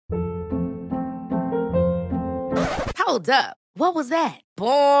Hold up. What was that?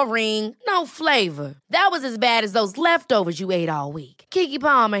 Boring. No flavor. That was as bad as those leftovers you ate all week. Keke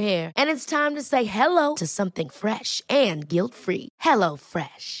Palmer here. And it's time to say hello to something fresh and guilt-free. Hello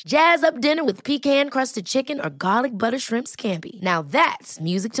Fresh. Jazz up dinner with pecan-crusted chicken or garlic butter shrimp scampi. Now that's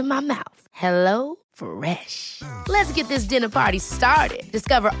music to my mouth. Hello Fresh. Let's get this dinner party started.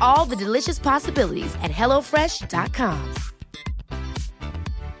 Discover all the delicious possibilities at hellofresh.com.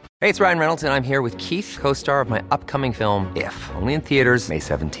 Hey, it's Ryan Reynolds, and I'm here with Keith, co-star of my upcoming film, If, only in theaters May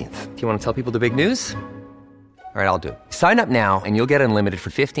 17th. Do you want to tell people the big news? All right, I'll do it. Sign up now and you'll get unlimited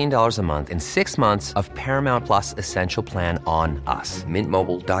for $15 a month and 6 months of Paramount Plus Essential Plan on us.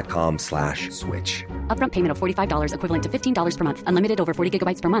 MintMobile.com/switch. Upfront payment of $45 equivalent to $15 per month. Unlimited over 40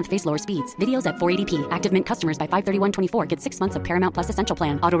 gigabytes per month. Face lower speeds. Videos at 480p. Active Mint customers by 531.24 get 6 months of Paramount Plus Essential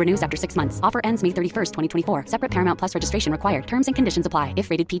Plan. Auto renews after 6 months. Offer ends May 31st, 2024. Separate Paramount Plus registration required. Terms and conditions apply if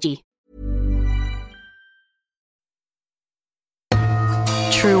rated PG.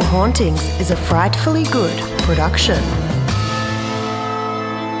 True Hauntings is a Frightfully Good production.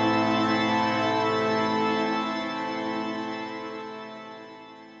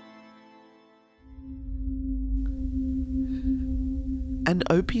 An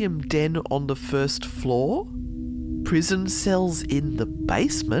opium den on the first floor? Prison cells in the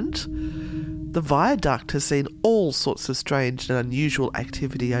basement? The Viaduct has seen all sorts of strange and unusual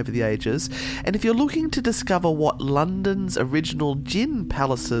activity over the ages, and if you're looking to discover what London's original gin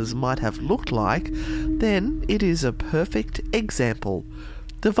palaces might have looked like, then it is a perfect example.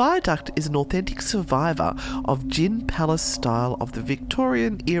 The Viaduct is an authentic survivor of gin palace style of the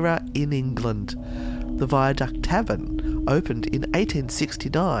Victorian era in England. The Viaduct Tavern opened in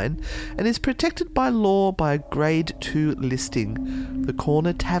 1869 and is protected by law by a Grade 2 listing. The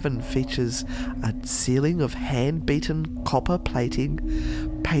corner tavern features a ceiling of hand-beaten copper plating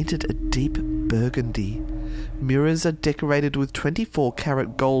painted a deep burgundy. Mirrors are decorated with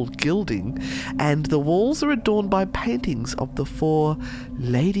 24-carat gold gilding, and the walls are adorned by paintings of the 4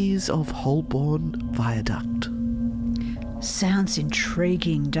 Ladies of Holborn Viaduct. Sounds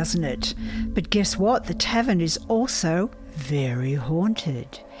intriguing, doesn't it? But guess what? The tavern is also very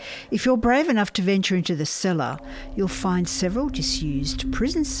haunted. If you're brave enough to venture into the cellar, you'll find several disused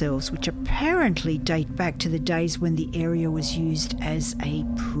prison cells which apparently date back to the days when the area was used as a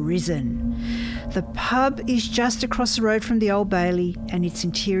prison. The pub is just across the road from the Old Bailey, and its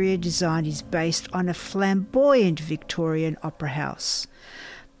interior design is based on a flamboyant Victorian opera house.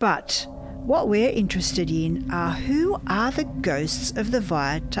 But what we're interested in are who are the ghosts of the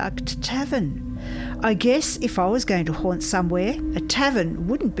Viaduct Tavern. I guess if I was going to haunt somewhere, a tavern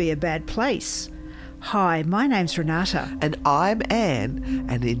wouldn't be a bad place. Hi, my name's Renata. And I'm Anne,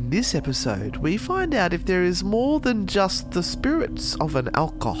 and in this episode we find out if there is more than just the spirits of an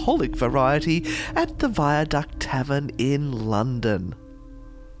alcoholic variety at the Viaduct Tavern in London.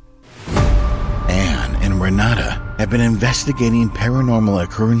 Anne and Renata have been investigating paranormal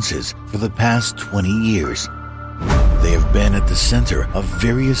occurrences for the past 20 years. They have been at the center of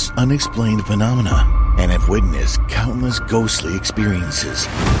various unexplained phenomena and have witnessed countless ghostly experiences.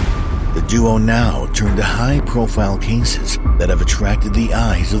 The duo now turn to high-profile cases that have attracted the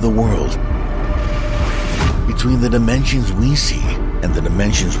eyes of the world. Between the dimensions we see and the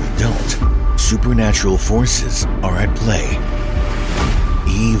dimensions we don't, supernatural forces are at play.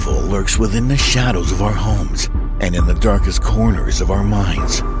 Evil lurks within the shadows of our homes and in the darkest corners of our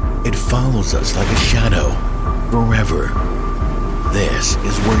minds. It follows us like a shadow, forever. This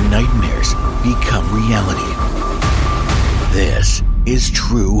is where nightmares become reality. This is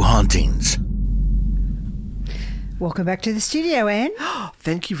True Hauntings. Welcome back to the studio, Anne.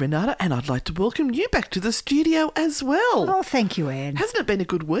 Thank you, Renata, and I'd like to welcome you back to the studio as well. Oh, thank you, Anne. Hasn't it been a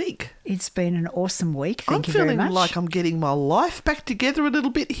good week? It's been an awesome week. Thank you very much. I'm feeling like I'm getting my life back together a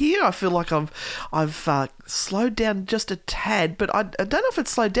little bit here. I feel like I've slowed down just a tad, but I don't know if it's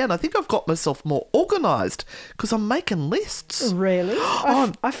slowed down. I think I've got myself more organised because I'm making lists. Really?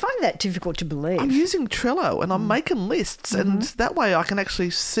 I find that difficult to believe. I'm using Trello and I'm making lists, and that way I can actually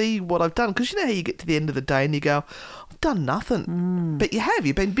see what I've done. Because you know how you get to the end of the day and you go, I've done nothing. But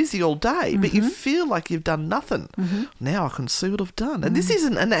you've been busy all day, but you feel like you've done nothing. Now I can see what I've done. And this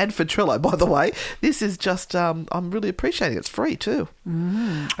isn't an ad for Trello, by the way. This is just, I'm really appreciating it. It's free too.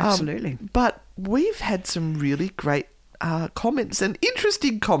 Absolutely. But we've had some really great comments and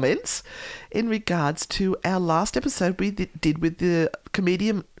interesting comments in regards to our last episode we did with the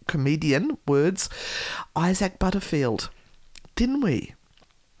comedian words Isaac Butterfield, didn't we?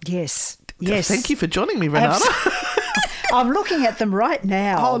 Yes. Thank you for joining me, Renata. I'm looking at them right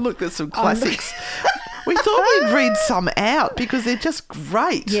now. Oh, look, there's some classics. We thought thought we'd read some out because they're just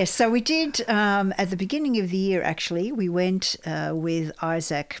great. Yes, so we did at the beginning of the year, actually. We went with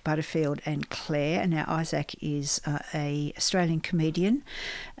Isaac Butterfield and Claire. Now, Isaac is a Australian comedian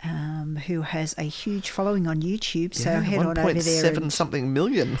who has a huge following on YouTube. So head on over there. 1.7 something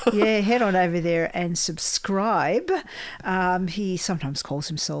million. Yeah, head on over there and subscribe. He sometimes calls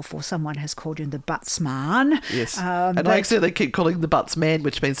himself, or someone has called him, the Buttsman. Yes. And I accidentally keep calling him the Buttsman,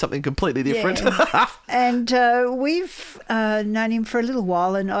 which means something completely different. Yeah. And we've known him for a little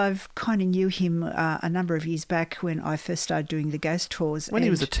while, and I've kind of knew him a number of years back when I first started doing the ghost tours. When he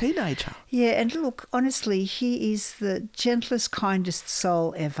was a teenager. Yeah, and look, honestly, he is the gentlest, kindest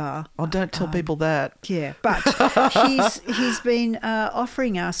soul ever. Oh, don't tell people that. Yeah, but he's been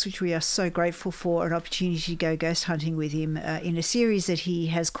offering us, which we are so grateful for, an opportunity to go ghost hunting with him in a series that he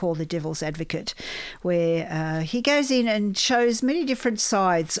has called The Devil's Advocate, where he goes in and shows many different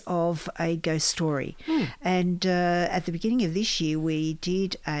sides of a ghost story. And at the beginning of this year, we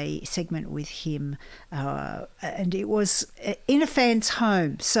did a segment with him, and it was in a fan's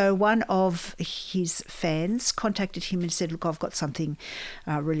home. So one of his fans contacted him and said, look, I've got something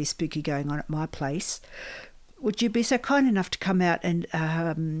really spooky going on at my place. Would you be so kind enough to come out and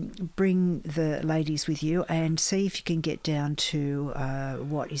bring the ladies with you and see if you can get down to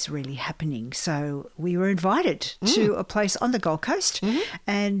what is really happening? So we were invited to a place on the Gold Coast,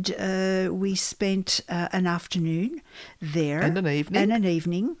 and we spent an afternoon there. And an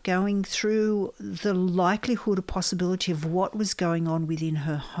evening. Going through the likelihood or possibility of what was going on within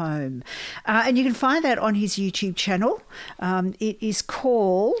her home. And you can find that on his YouTube channel. It is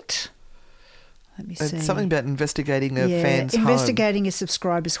called... Let me see. It's something about investigating a fan's home. Investigating a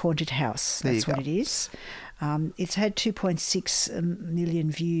subscriber's haunted house. That's what go. it is. It's had 2.6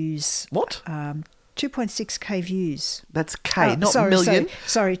 million views. What? 2.6k views. That's K, not million.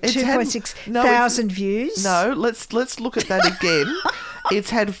 Sorry, 2.6 thousand views. No, let's look at that again.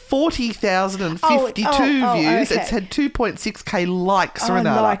 It's had 40,052 views. Okay. It's had 2.6k likes,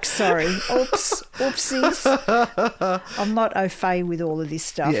 Renata. Likes, sorry. Oops. Oopsies. I'm not au fait with all of this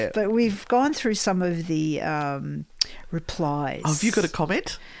stuff. Yeah. But we've gone through some of the replies. Oh, have you got a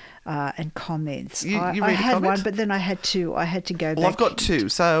comment? And comments. You I read a had comment? one, but then I had to go back. Well, I've got two.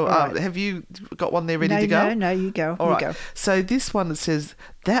 So right. have you got one there ready to go? No, you go. All you right. go. So this one says,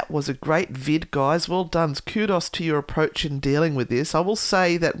 that was a great vid, guys. Well done. Kudos to your approach in dealing with this. I will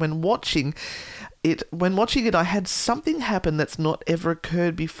say that when watching it, I had something happen that's not ever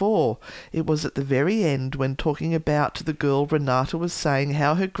occurred before. It was at the very end when talking about the girl, Renata was saying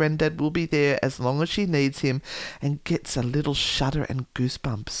how her granddad will be there as long as she needs him, and gets a little shudder and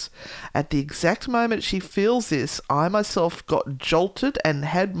goosebumps. At the exact moment she feels this, I myself got jolted and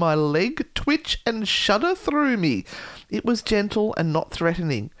had my leg twitch and shudder through me. It was gentle and not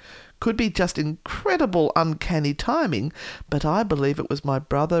threatening. Could be just incredible uncanny timing, but I believe it was my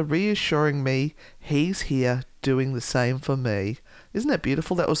brother reassuring me he's here doing the same for me. Isn't that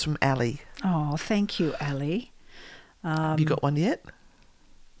beautiful? That was from Ali. Oh, thank you, Ali. Have you got one yet?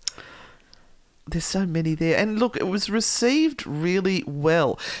 There's so many there. And look, it was received really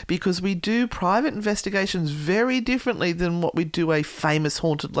well because we do private investigations very differently than what we do a famous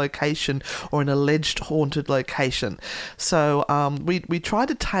haunted location or an alleged haunted location. So we try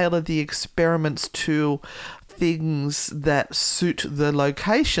to tailor the experiments to things that suit the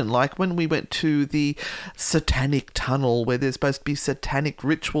location. Like when we went to the satanic tunnel where there's supposed to be satanic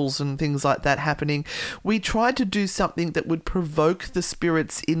rituals and things like that happening, we tried to do something that would provoke the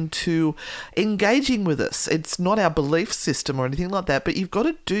spirits into engaging with us. It's not our belief system or anything like that, but you've got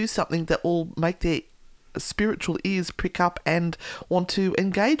to do something that will make their spiritual ears prick up and want to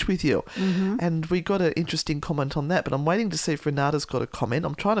engage with you. And we got an interesting comment on that, but I'm waiting to see if Renata's got a comment.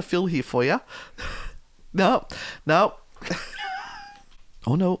 I'm trying to fill here for you. No.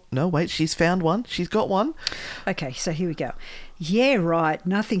 Oh, no, wait, she's found one. She's got one. Okay, so here we go. Yeah, right,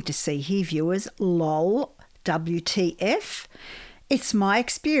 nothing to see here, viewers. LOL, WTF. It's my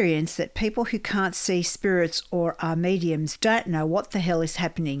experience that people who can't see spirits or are mediums don't know what the hell is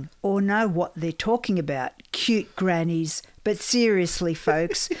happening or know what they're talking about. Cute grannies. But seriously,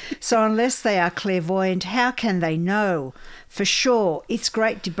 folks, so unless they are clairvoyant, how can they know? For sure, it's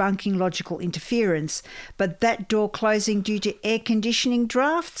great debunking logical interference, but that door closing due to air conditioning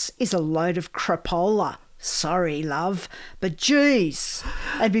drafts is a load of crapola. Sorry, love, but geez.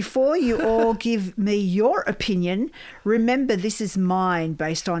 And before you all give me your opinion, remember this is mine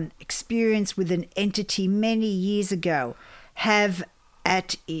based on experience with an entity many years ago. Have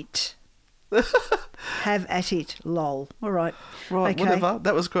at it. Have at it, lol. All right. Right, okay. whatever.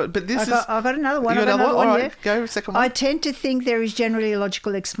 That was good. But this I've got another one. You got another one? All right, yeah. go, second one. I tend to think there is generally a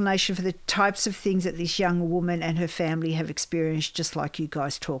logical explanation for the types of things that this young woman and her family have experienced, just like you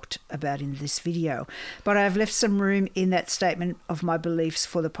guys talked about in this video. But I have left some room in that statement of my beliefs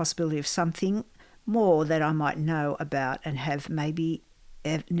for the possibility of something more that I might know about and have maybe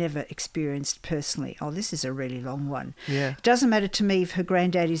never experienced personally. Oh, this is a really long one. Yeah. It doesn't matter to me if her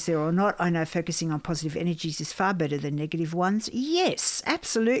granddad is there or not. I know focusing on positive energies is far better than negative ones. Yes,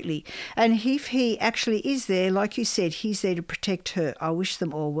 absolutely. And if he actually is there, like you said, he's there to protect her. I wish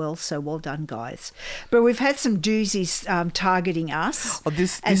them all well, so well done, guys. But we've had some doozies targeting us. Oh,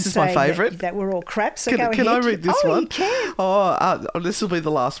 this is my favourite. That we're all crap, so can, go can ahead. I read this one? You can. This will be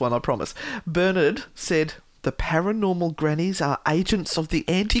the last one, I promise. Bernard said, the paranormal grannies are agents of the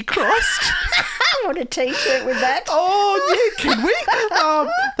Antichrist. I want a T-shirt with that. Oh, yeah, can we?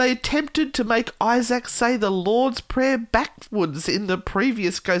 They attempted to make Isaac say the Lord's Prayer backwards in the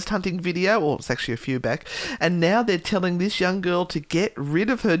previous ghost hunting video, or it's actually a few back, and now they're telling this young girl to get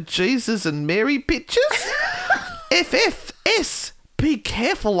rid of her Jesus and Mary pictures? FFS. Be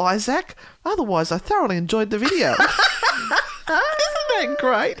careful, Isaac. Otherwise, I thoroughly enjoyed the video. Isn't that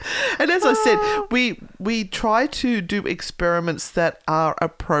great? And as I said, we try to do experiments that are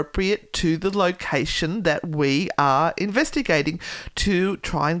appropriate to the location that we are investigating to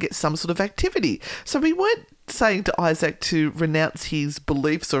try and get some sort of activity. So we weren't saying to Isaac to renounce his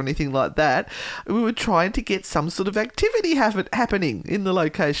beliefs or anything like that. We were trying to get some sort of activity happening in the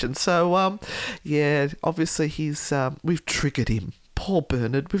location. So, yeah, obviously we've triggered him. Poor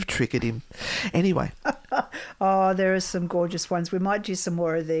Bernard, we've triggered him. Anyway. Oh, there are some gorgeous ones. We might do some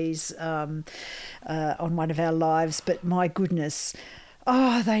more of these on one of our lives, but my goodness.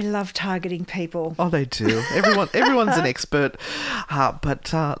 Oh, they love targeting people. Oh, they do. Everyone's an expert.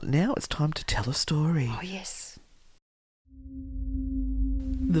 But now it's time to tell a story. Oh, yes.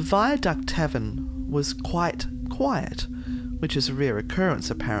 The Viaduct Tavern was quite quiet, which is a rare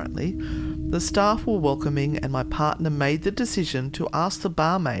occurrence apparently. The staff were welcoming and my partner made the decision to ask the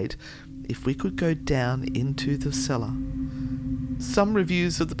barmaid if we could go down into the cellar. Some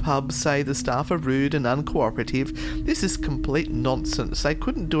reviews of the pub say the staff are rude and uncooperative. This is complete nonsense. They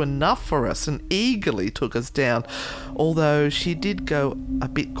couldn't do enough for us and eagerly took us down, although she did go a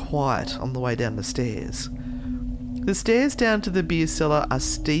bit quiet on the way down the stairs. The stairs down to the beer cellar are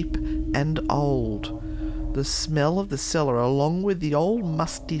steep and old. The smell of the cellar, along with the old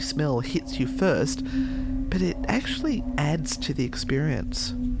musty smell, hits you first, but it actually adds to the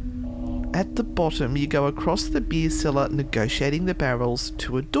experience. At the bottom, you go across the beer cellar, negotiating the barrels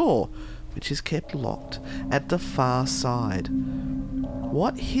to a door, which is kept locked at the far side.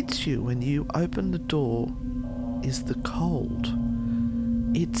 What hits you when you open the door is the cold.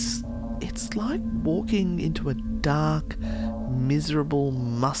 It's like walking into a dark, miserable,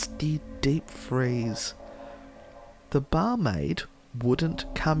 musty, deep freeze. The barmaid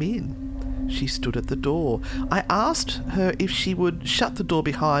wouldn't come in. She stood at the door. I asked her if she would shut the door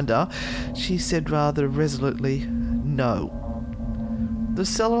behind her. She said rather resolutely, no. The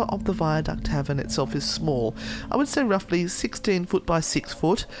cellar of the Viaduct Tavern itself is small. I would say roughly 16 foot by 6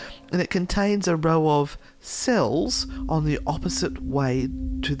 foot, and it contains a row of cells on the opposite way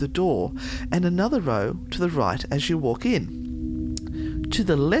to the door, and another row to the right as you walk in. To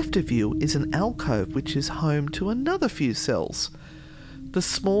the left of you is an alcove which is home to another few cells. The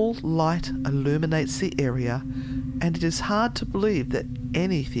small light illuminates the area, and it is hard to believe that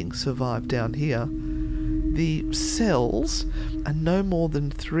anything survived down here. The cells are no more than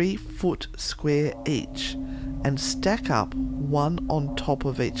 3 foot square each and stack up one on top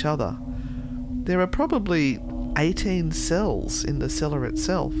of each other. There are probably 18 cells in the cellar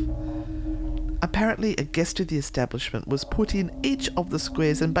itself. Apparently, a guest of the establishment was put in each of the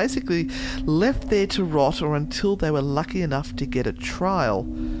squares and basically left there to rot or until they were lucky enough to get a trial.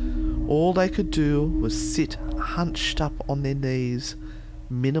 All they could do was sit hunched up on their knees.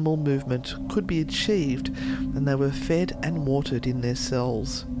 Minimal movement could be achieved, and they were fed and watered in their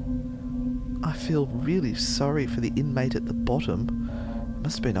cells. I feel really sorry for the inmate at the bottom. It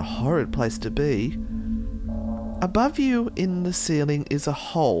must have been a horrid place to be. Above you in the ceiling is a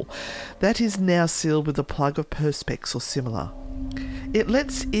hole that is now sealed with a plug of perspex or similar. It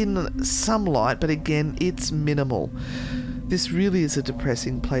lets in some light, but again, it's minimal. This really is a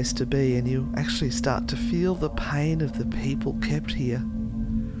depressing place to be, and you actually start to feel the pain of the people kept here.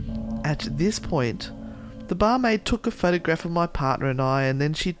 At this point, the barmaid took a photograph of my partner and I, and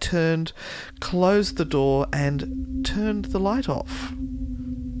then she closed the door and turned the light off.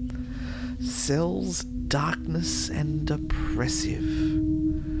 Cells, darkness and oppressive.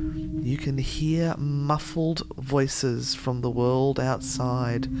 You can hear muffled voices from the world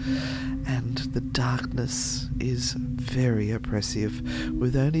outside, and the darkness is very oppressive,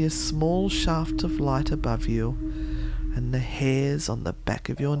 with only a small shaft of light above you, and the hairs on the back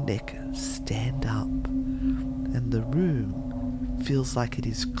of your neck stand up, and the room feels like it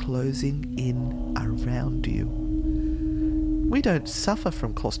is closing in around you. We don't suffer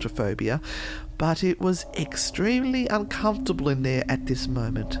from claustrophobia, but it was extremely uncomfortable in there at this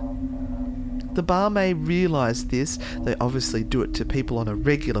moment. The barmaid realised this. They obviously do it to people on a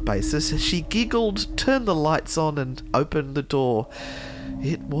regular basis. She giggled, turned the lights on and opened the door.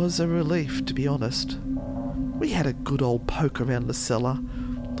 It was a relief, to be honest. We had a good old poke around the cellar.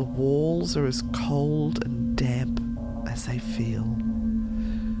 The walls are as cold and damp as they feel.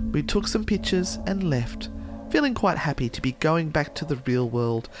 We took some pictures and left, feeling quite happy to be going back to the real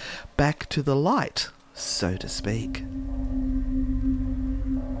world, back to the light, so to speak.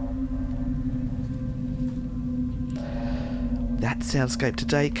 That soundscape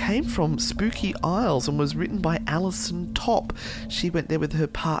today came from Spooky Isles and was written by Alison Topp. She went there with her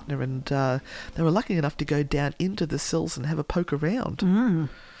partner, and they were lucky enough to go down into the cells and have a poke around.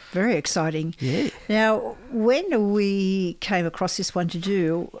 Very exciting. Yeah. Now, when we came across this one to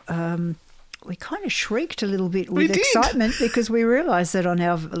do, we kind of shrieked a little bit with excitement because we realised that on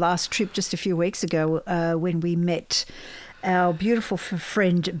our last trip just a few weeks ago, when we met our beautiful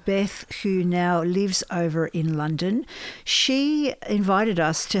friend Beth, who now lives over in London, she invited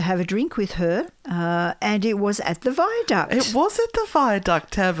us to have a drink with her, and it was at the Viaduct. It was at the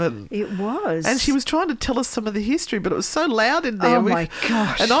Viaduct Tavern. It was. And she was trying to tell us some of the history, but it was so loud in there. Oh, my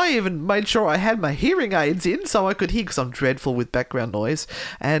gosh. And I even made sure I had my hearing aids in so I could hear, because I'm dreadful with background noise.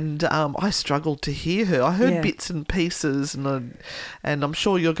 And I struggled to hear her. I heard bits and pieces, and I'm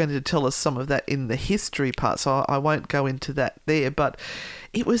sure you're going to tell us some of that in the history part, so I won't go into that there. But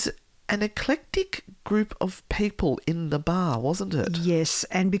it was an eclectic group of people in the bar, wasn't it? Yes,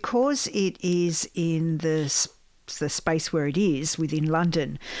 and because it is in the space where it is within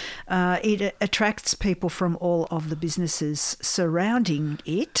London, it attracts people from all of the businesses surrounding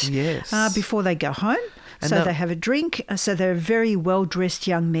it. Yes. Before they go home. And so they have a drink. So they're very well-dressed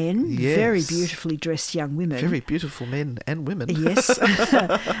young men, very beautifully dressed young women. Very beautiful men and women. Yes.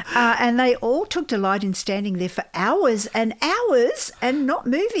 And they all took delight in standing there for hours and hours and not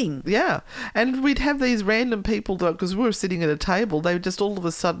moving. Yeah. And we'd have these random people, because we were sitting at a table, they would just all of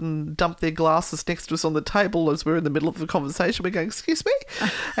a sudden dump their glasses next to us on the table as we were in the middle of the conversation. We're going, excuse me?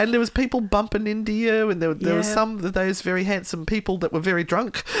 And there was people bumping into you, and there were some of those very handsome people that were very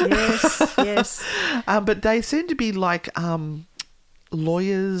drunk. Yes, yes. But they seem to be like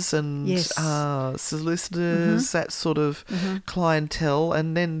lawyers and solicitors, that sort of clientele.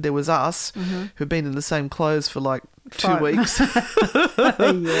 And then there was us, who'd been in the same clothes for like 2 weeks.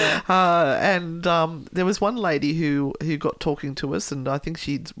 And there was one lady who got talking to us, and I think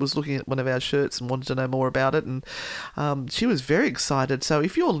she was looking at one of our shirts and wanted to know more about it, and she was very excited. So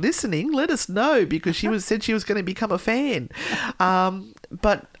if you're listening, let us know, because she said she was going to become a fan.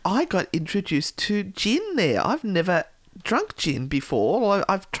 But I got introduced to gin there. I've never drunk gin before.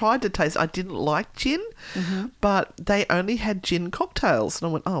 I've tried to taste. I didn't like gin, but they only had gin cocktails, and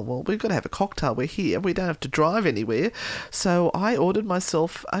I went, oh well, we've got to have a cocktail. We're here. We don't have to drive anywhere. So I ordered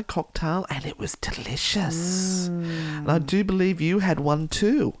myself a cocktail, and it was delicious. And I do believe you had one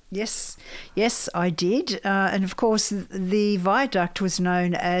too. Yes, I did. And of course, the Viaduct was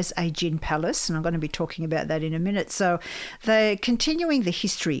known as a gin palace, and I'm going to be talking about that in a minute. So they're continuing the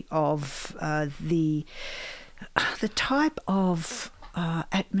history of the type of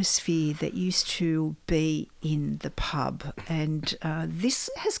atmosphere that used to be in the pub. And this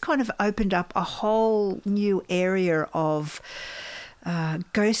has kind of opened up a whole new area of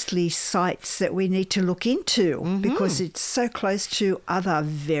ghostly sites that we need to look into, because it's so close to other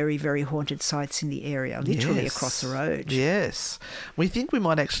very, very haunted sites in the area, literally across the road. Yes. We think we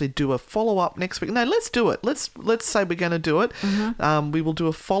might actually do a follow-up next week. No, let's do it. Let's say we're going to do it. We will do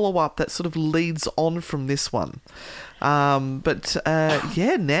a follow-up that sort of leads on from this one. Now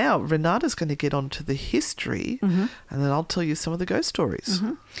Renata's going to get on to the history, and then I'll tell you some of the ghost stories.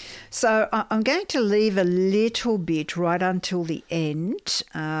 So I'm going to leave a little bit right until the end,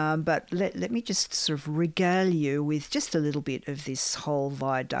 but let me just sort of regale you with just a little bit of this whole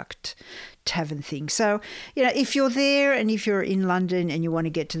Viaduct Tavern thing. So, if you're there and if you're in London and you want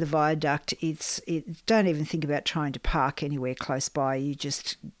to get to the Viaduct, don't even think about trying to park anywhere close by. You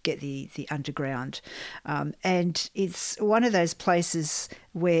just get the underground. And it's one of those places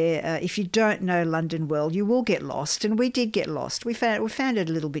where if you don't know London well, you will get lost. And we did get lost. We found it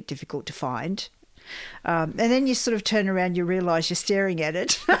a little bit difficult to find. And then you sort of turn around, you realise you're staring at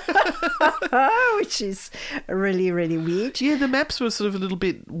it, which is really, really weird. Yeah, the maps were sort of a little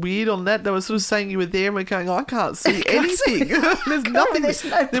bit weird on that. They were sort of saying you were there and we're going, I can't see anything. There's nothing. There's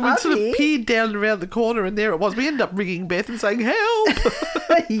no then we sort of pub peered down around the corner and there it was. We ended up ringing Beth and saying, help.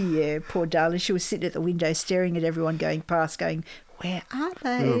 Yeah, poor darling. She was sitting at the window staring at everyone going past, going, where are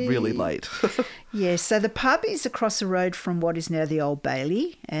they? We were really late. Yeah, so the pub is across the road from what is now the Old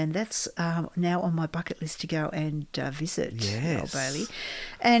Bailey, and that's now on my bucket list to go and visit the Old Bailey.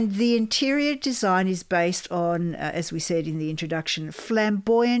 And the interior design is based on, as we said in the introduction,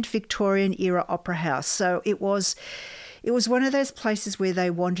 flamboyant Victorian era opera house. So it was one of those places where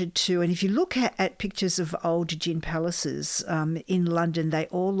they wanted to, and if you look at pictures of old gin palaces in London, they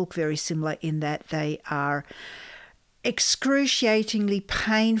all look very similar in that they are excruciatingly,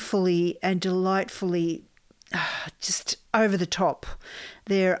 painfully and delightfully just over the top.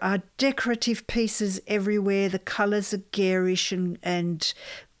 There are decorative pieces everywhere. The colours are garish and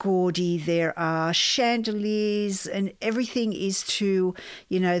gaudy. There are chandeliers and everything is to,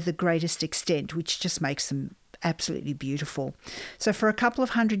 the greatest extent, which just makes them absolutely beautiful. So for a couple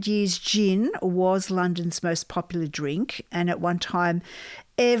of 100 years, gin was London's most popular drink, and at one time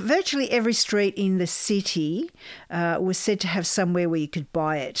virtually every street in the city was said to have somewhere where you could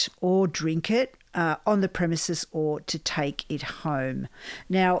buy it or drink it on the premises or to take it home.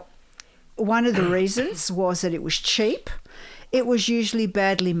 Now, one of the reasons was that it was cheap. It was usually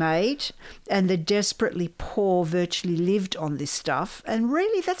badly made, and the desperately poor virtually lived on this stuff. And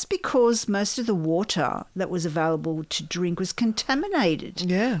really, that's because most of the water that was available to drink was contaminated.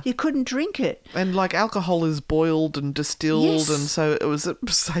 Yeah. You couldn't drink it. And like alcohol is boiled and distilled, Yes. and so it was a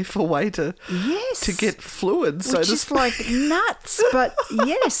safer way to get fluids. Which is like nuts, but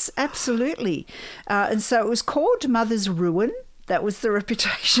yes, absolutely. And so it was called Mother's Ruin. That was the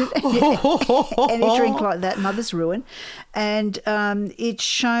reputation. Any drink like that, Mother's Ruin. And it's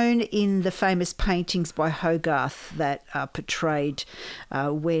shown in the famous paintings by Hogarth that are portrayed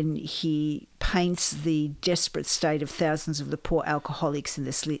when he paints the desperate state of thousands of the poor alcoholics in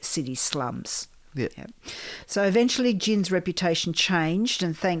the city slums. Yeah. So eventually gin's reputation changed,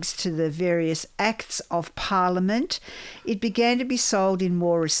 and thanks to the various acts of Parliament, it began to be sold in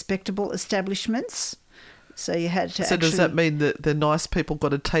more respectable establishments. So you had to. So does that mean that the nice people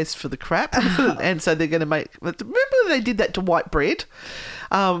got a taste for the crap, and so they're going to make? Remember they did that to white bread.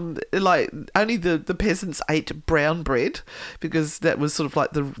 Like only the peasants ate brown bread because that was sort of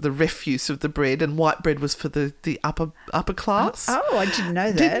like the refuse of the bread, and white bread was for the upper class. Oh, I didn't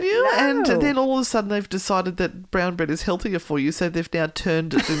know that. Didn't you? No. And then all of a sudden they've decided that brown bread is healthier for you, so they've now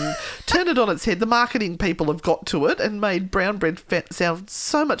turned it on its head. The marketing people have got to it and made brown bread sound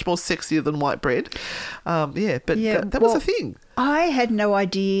so much more sexier than white bread. That was a thing. I had no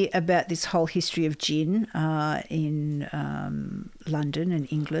idea about this whole history of gin in London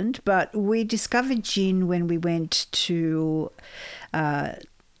and England, but we discovered gin when we went to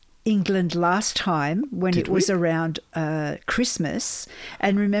England last time when it was around Christmas.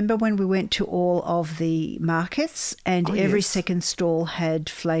 And remember when we went to all of the markets and every second stall had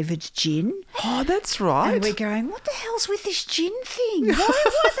flavoured gin? Oh, that's right. And we're going, what the hell's with this gin thing? Why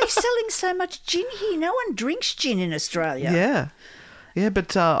are they selling so much gin here? No one drinks gin in Australia. Yeah. Yeah, but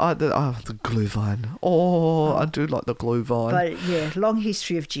the Glühwein. Oh, I do like the Glühwein. But yeah, long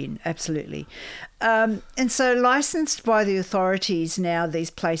history of gin, absolutely. And so licensed by the authorities now, these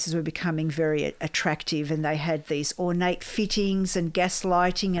places were becoming very attractive, and they had these ornate fittings and gas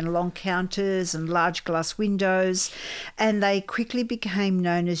lighting and long counters and large glass windows, and they quickly became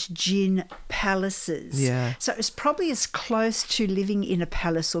known as gin palaces. Yeah. So it was probably as close to living in a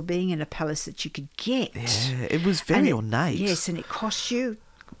palace or being in a palace that you could get. Yeah, it was very ornate. Yes, and it cost you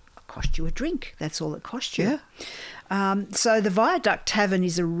a drink. That's all it cost you. Yeah. So the Viaduct Tavern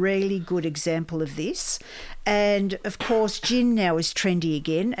is a really good example of this. And, of course, gin now is trendy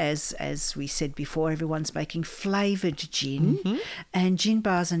again. As we said before, everyone's making flavoured gin. Mm-hmm. And gin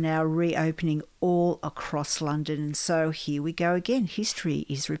bars are now reopening all across London. And so here we go again. History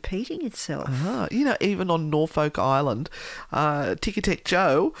is repeating itself. Even on Norfolk Island, Ticketek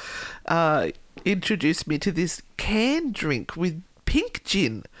Joe introduced me to this canned drink with pink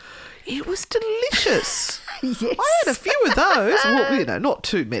gin. It was delicious. Yes. I had a few of those. Well, not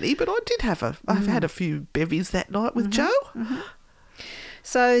too many, but I did I've had a few bevies that night with Joe. Mm-hmm.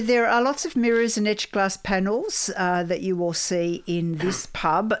 So there are lots of mirrors and etched glass panels that you will see in this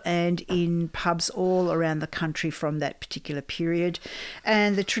pub and in pubs all around the country from that particular period.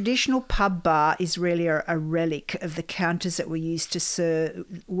 And the traditional pub bar is really a relic of the counters that were used to serve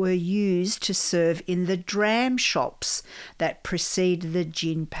in the dram shops that precede the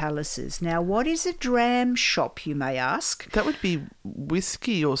gin palaces. Now, what is a dram shop, you may ask? That would be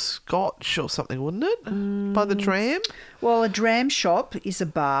whiskey or scotch or something, wouldn't it? By the dram? Well, a dram shop is a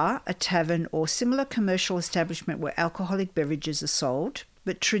bar, a tavern, or similar commercial establishment where alcoholic beverages are sold.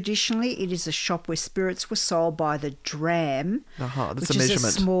 But traditionally, it is a shop where spirits were sold by the dram, That's which a measurement. is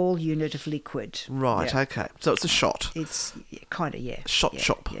a small unit of liquid. Right, Yeah. okay. So it's a shot. It's kind of, yeah. Shot yeah,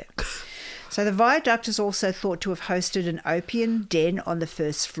 shop. Yeah. So the viaduct is also thought to have hosted an opium den on the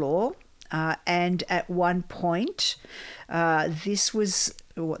first floor. And at one point, this was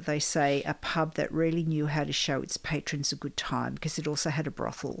what they say, a pub that really knew how to show its patrons a good time because it also had a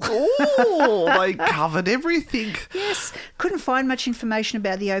brothel. Oh, they covered everything. Yes. Couldn't find much information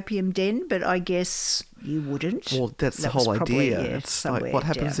about the opium den, but I guess you wouldn't. Well, that's the That was whole probably, idea. yeah, It's like somewhere what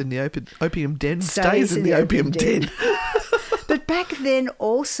happens down. in the opium den stays in the opium den. But back then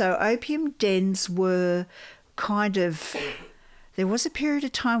also, opium dens were kind of... There was a period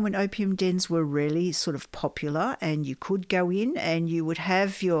of time when opium dens were really sort of popular and you could go in and you would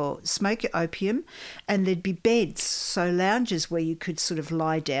smoke your opium and there'd be beds, so lounges where you could sort of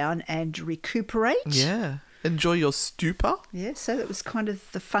lie down and recuperate. Yeah. Enjoy your stupor. Yeah, so that was kind of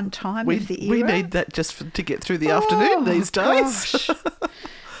the fun time We of the era. we need that just to get through the afternoon these days. Gosh.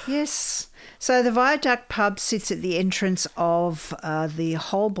 Yes. So the Viaduct pub sits at the entrance of the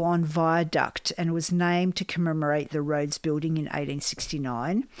Holborn Viaduct and was named to commemorate the roads building in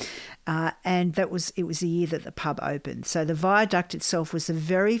 1869. And it was the year that the pub opened. So the viaduct itself was the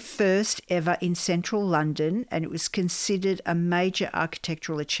very first ever in central London, and it was considered a major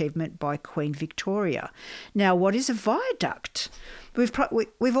architectural achievement by Queen Victoria. Now, what is a viaduct?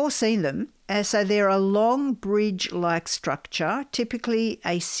 We've all seen them. So they're a long bridge-like structure, typically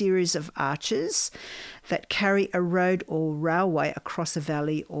a series of arches that carry a road or railway across a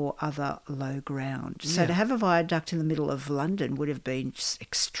valley or other low ground. So to have a viaduct in the middle of London would have been just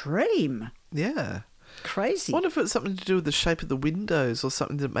extreme. Yeah. Crazy. I wonder if it's something to do with the shape of the windows or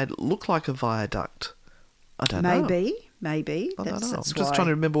something that made it look like a viaduct. I don't know. Maybe. I don't know. I'm That's just why. trying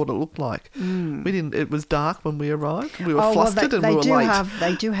to remember what it looked like. We didn't. It was dark when we arrived. We were Oh, well, flustered and we were late.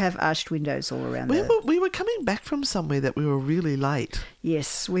 They do have arched windows all around there. We were coming back from somewhere that we were really late.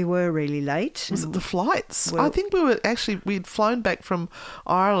 Yes, we were really late. Was it the flights? Well- I think we'd flown back from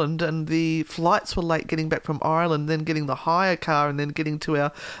Ireland and the flights were late getting back from Ireland, then getting the hire car and then getting to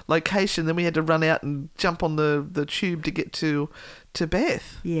our location. Then we had to run out and jump on the tube to get to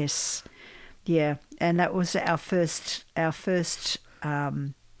Beth. Yes. Yeah, and that was our first Hours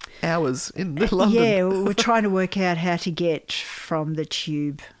in London. Yeah, we were trying to work out how to get from the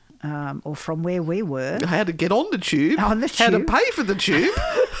tube or from where we were. How to get on the tube. On the How to tube. pay for the tube.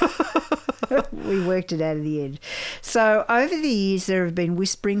 We worked it out in the end. So over the years, there have been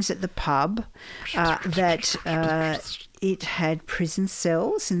whisperings at the pub that it had prison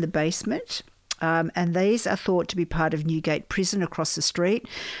cells in the basement. And these are thought to be part of Newgate Prison across the street,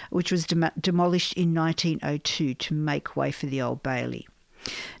 which was demolished in 1902 to make way for the Old Bailey.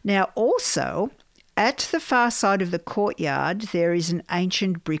 Now, also, at the far side of the courtyard, there is an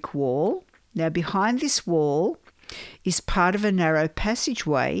ancient brick wall. Now, behind this wall is part of a narrow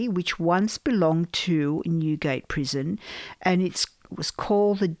passageway which once belonged to Newgate Prison, and it was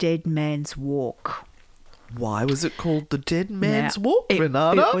called the Dead Man's Walk. Why was it called the Dead Man's Now, Walk,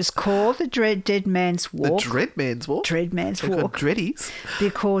 Renata? It was called the Dead Man's the Walk. Dread Man's Walk. Dread Man's They've got Walk. dreadies.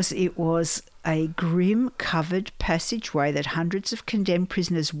 Because it was a grim covered passageway that hundreds of condemned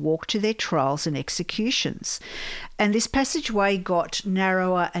prisoners walked to their trials and executions. And this passageway got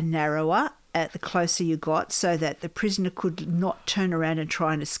narrower and narrower the closer you got, so that the prisoner could not turn around and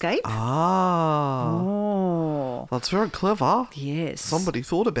try and escape. Oh. That's very clever. Yes. Somebody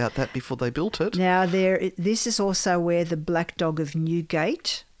thought about that before they built it. Now, this is also where the Black Dog of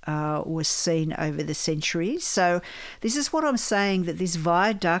Newgate was seen over the centuries. So this is what I'm saying, that this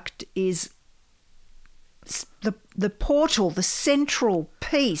viaduct is the portal, the central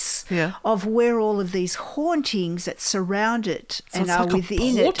piece of where all of these hauntings that surround it So and it's are like a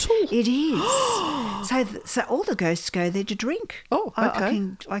within portal? it. It is. So all the ghosts go there to drink. Oh, okay.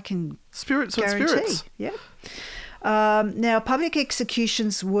 I can Spirits and guarantee. spirits. Yeah. Now, public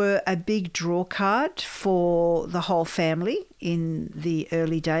executions were a big draw card for the whole family in the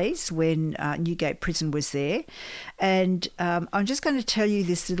early days when Newgate Prison was there. And I'm just going to tell you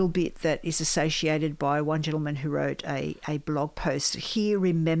this little bit that is associated by one gentleman who wrote a blog post. He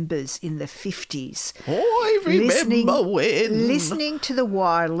remembers in the 50s. I remember listening to the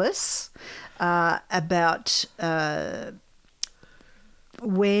wireless about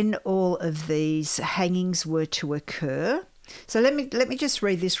when all of these hangings were to occur. So let me just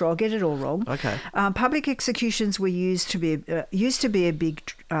read this. I'll get it all wrong. Okay. Public executions were used to be a big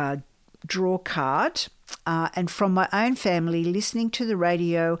draw card. And from my own family, listening to the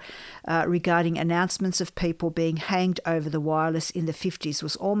radio regarding announcements of people being hanged over the wireless in the 50s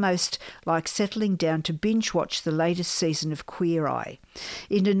was almost like settling down to binge watch the latest season of Queer Eye.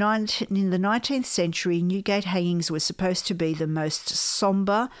 In the 19th century, Newgate hangings were supposed to be the most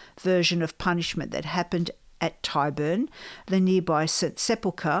sombre version of punishment that happened at Tyburn, the nearby St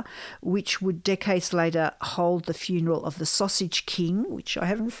Sepulchre, which would decades later hold the funeral of the Sausage King, which I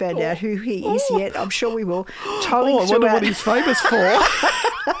haven't found out who he is yet. I'm sure we will. I wonder what he's famous for.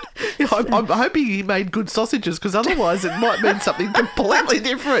 I'm hoping he made good sausages, because otherwise it might mean something completely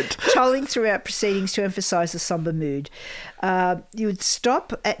different. Tolling throughout proceedings to emphasise the sombre mood. You would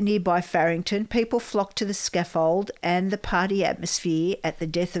stop at nearby Farrington. People flocked to the scaffold, and the party atmosphere at the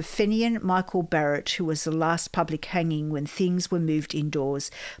death of Fenian Michael Barrett, who was the last public hanging when things were moved indoors,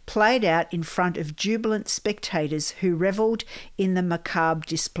 played out in front of jubilant spectators who revelled in the macabre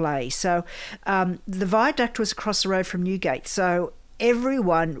display. So the viaduct was across the road from Newgate, so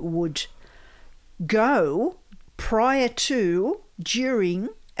everyone would go prior to, during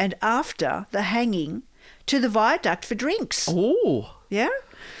and after the hanging to the viaduct for drinks. Oh. Yeah?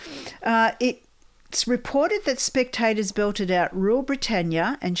 It's reported that spectators belted out Rule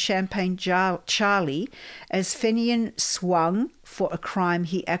Britannia and Champagne Charlie as Fenian swung for a crime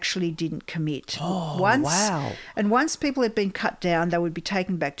he actually didn't commit. Oh, wow. And once people had been cut down, they would be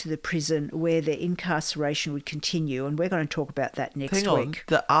taken back to the prison where their incarceration would continue. And we're going to talk about that next week.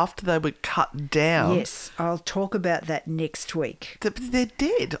 After they were cut down? Yes, I'll talk about that next week. They're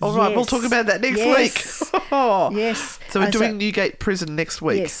dead. All right, we'll talk about that next week. Yes. So we're doing Newgate Prison next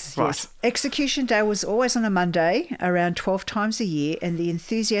week. Yes, right. Yes. Execution day was always on a Monday, around 12 times a year, and the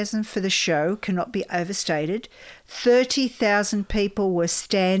enthusiasm for the show cannot be overstated. 30,000 people were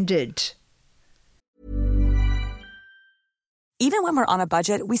standard. Even when we're on a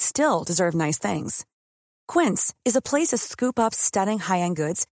budget, we still deserve nice things. Quince is a place to scoop up stunning high-end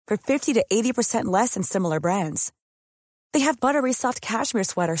goods for 50 to 80% less than similar brands. They have buttery soft cashmere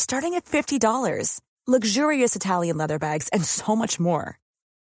sweaters starting at $50, luxurious Italian leather bags, and so much more.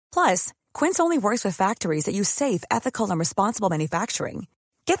 Plus, Quince only works with factories that use safe, ethical, and responsible manufacturing.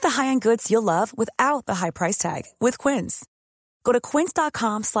 Get the high-end goods you'll love without the high price tag with Quince. Go to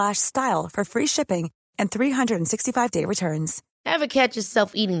quince.com/style for free shipping and 365-day returns. Ever catch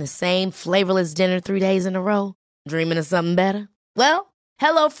yourself eating the same flavorless dinner 3 days in a row? Dreaming of something better? Well,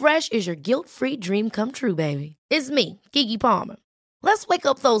 HelloFresh is your guilt-free dream come true, baby. It's me, Keke Palmer. Let's wake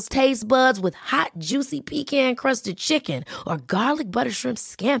up those taste buds with hot, juicy pecan-crusted chicken or garlic butter shrimp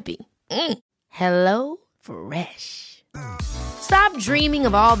scampi. Hello Fresh. Stop dreaming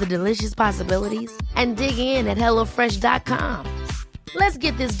of all the delicious possibilities and dig in at HelloFresh.com. Let's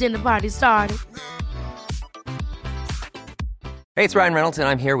get this dinner party started. Hey, it's Ryan Reynolds, and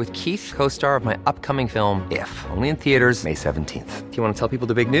I'm here with Keith, co-star of my upcoming film, If, only in theaters May 17th. Do you want to tell people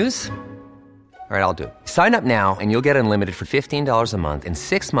the big news? All right, I'll do it. Sign up now and you'll get unlimited for $15 a month and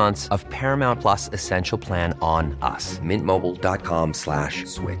 6 months of Paramount Plus Essential Plan on us.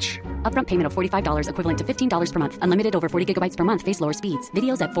 MintMobile.com/switch. Upfront payment of $45 equivalent to $15 per month. Unlimited over 40 gigabytes per month. Face lower speeds.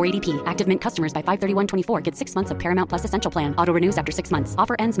 Videos at 480p. Active Mint customers by 531.24 get 6 months of Paramount Plus Essential Plan. Auto renews after 6 months.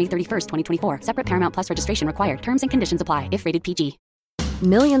 Offer ends May 31st, 2024. Separate Paramount Plus registration required. Terms and conditions apply if rated PG.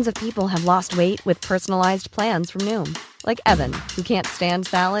 Millions of people have lost weight with personalized plans from Noom. Like Evan, who can't stand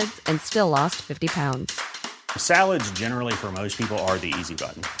salads and still lost 50 pounds. Salads generally for most people are the easy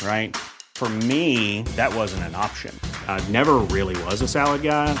button, right? For me, that wasn't an option. I never really was a salad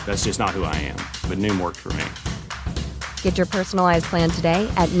guy. That's just not who I am. But Noom worked for me. Get your personalized plan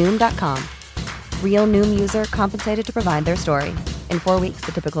today at Noom.com. Real Noom user compensated to provide their story. In 4 weeks,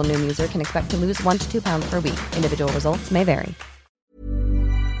 the typical Noom user can expect to lose 1 to 2 pounds per week. Individual results may vary.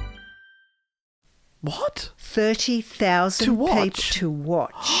 What? 30,000 To people watch? to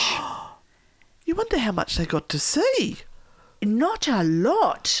watch. You wonder how much they got to see. Not a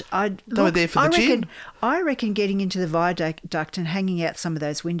lot. They were there for the gin. I reckon getting into the viaduct and hanging out some of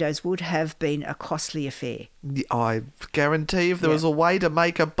those windows would have been a costly affair. I guarantee if there was a way to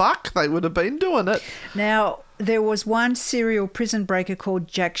make a buck, they would have been doing it. Now, there was one serial prison breaker called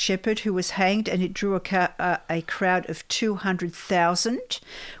Jack Shepherd who was hanged, and it drew a crowd of 200,000,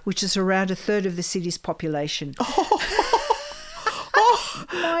 which is around a third of the city's population. Oh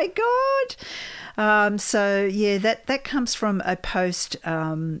my God. That comes from a post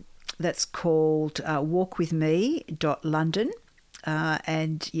that's called walkwithme.london.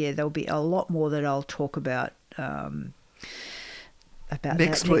 There'll be a lot more that I'll talk about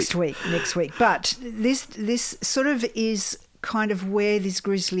next week. But this sort of is kind of where this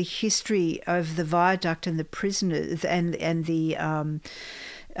grisly history of the viaduct and the prisoners and the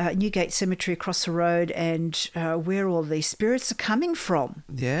Newgate Cemetery across the road and where all these spirits are coming from.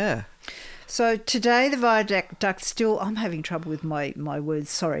 Yeah. So today the viaduct still, I'm having trouble with my words,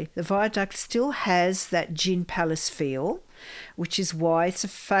 sorry. The viaduct still has that gin palace feel, which is why it's a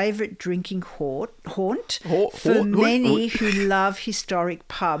favourite drinking haunt for many who love historic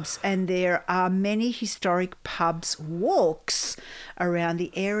pubs. And there are many historic pubs walks around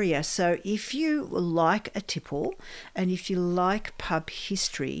the area. So if you like a tipple and if you like pub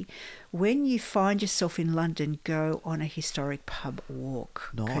history, when you find yourself in London, go on a historic pub walk.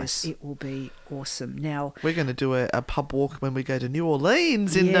 Nice. It will be awesome. Now, we're going to do a pub walk when we go to New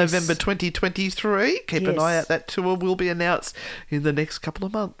Orleans in November 2023. Keep an eye out. That tour will be announced in the next couple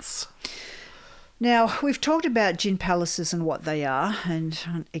of months. Now, we've talked about gin palaces and what they are,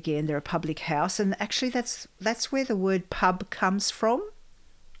 and again, they're a public house, and actually that's where the word pub comes from.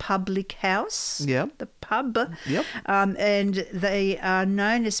 Public house, the pub, and they are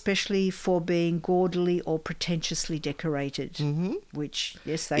known especially for being gaudily or pretentiously decorated, which,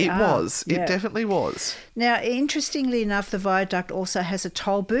 yes, they are. It definitely was. Now, interestingly enough, the viaduct also has a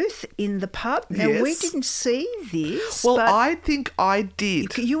toll booth in the pub. Now, we didn't see this. Well, I think I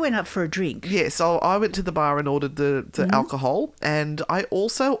did. You went up for a drink. Yes, I went to the bar and ordered the alcohol, and I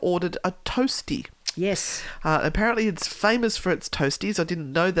also ordered a toastie. Yes. Apparently it's famous for its toasties. I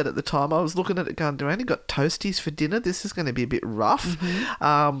didn't know that at the time. I was looking at it going, do I only got toasties for dinner? This is going to be a bit rough.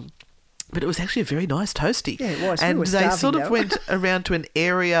 But it was actually a very nice toastie. Yeah, it was. And we were they sort of though. went around to an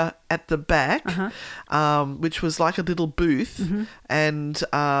area at the back, which was like a little booth, and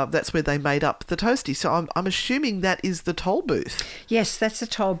that's where they made up the toastie. So I'm assuming that is the toll booth. Yes, that's the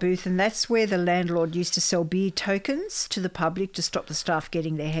toll booth, and that's where the landlord used to sell beer tokens to the public to stop the staff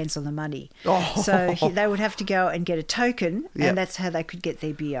getting their hands on the money. Oh. So they would have to go and get a token, and that's how they could get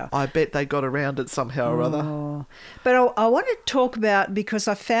their beer. I bet they got around it somehow or other. But I want to talk about, because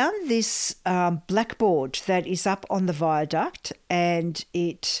I found this blackboard that is up on the viaduct, and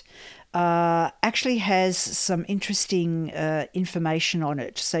it actually has some interesting information on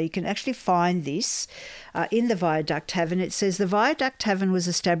it. So you can actually find this in the Viaduct Tavern. It says the Viaduct Tavern was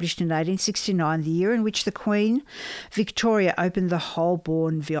established in 1869, the year in which the Queen Victoria opened the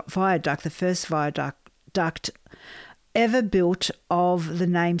Holborn Viaduct, the first viaduct ever built of the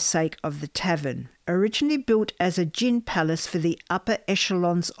namesake of the tavern. Originally built as a gin palace for the upper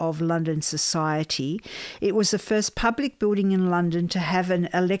echelons of London society, it was the first public building in London to have an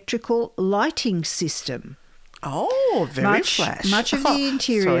electrical lighting system. Oh, very flash. Much of the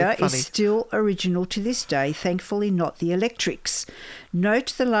interior is still original to this day, thankfully not the electrics.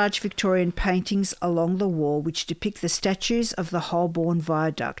 Note the large Victorian paintings along the wall which depict the statues of the Holborn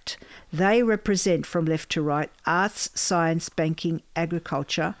Viaduct. They represent, from left to right, arts, science, banking,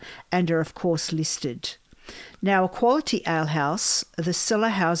 agriculture, and are of course listed. Now, a quality alehouse, the cellar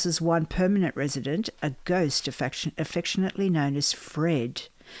houses one permanent resident, a ghost affectionately known as Fred,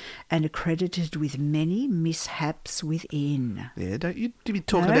 and accredited with many mishaps within. Yeah, don't you be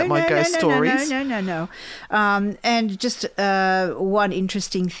talking about my ghost stories. No. And just one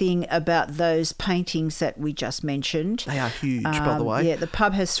interesting thing about those paintings that we just mentioned. They are huge, by the way. Yeah, the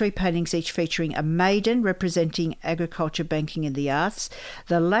pub has 3 paintings, each featuring a maiden representing agriculture, banking and the arts.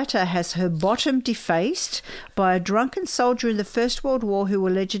 The latter has her bottom defaced by a drunken soldier in the First World War who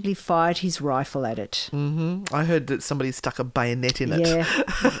allegedly fired his rifle at it. I heard that somebody stuck a bayonet in it. Yeah.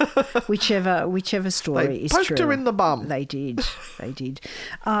 Whichever story is true. They poked her in the bum. They did.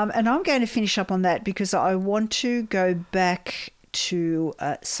 And I'm going to finish up on that because I want to go back to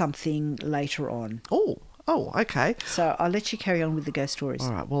something later on. Oh, okay. So I'll let you carry on with the ghost stories.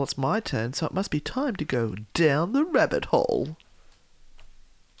 All right, well, it's my turn, so it must be time to go down the rabbit hole.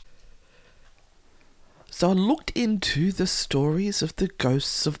 So I looked into the stories of the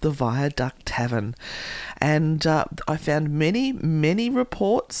ghosts of the Viaduct Tavern, and I found many, many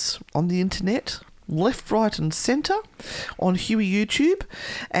reports on the internet, left, right and centre, on Huey YouTube,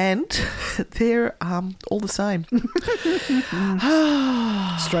 and they're all the same.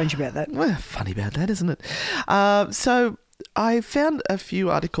 Strange about that. Well, funny about that, isn't it? So I found a few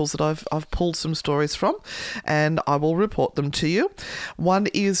articles that I've pulled some stories from, and I will report them to you. One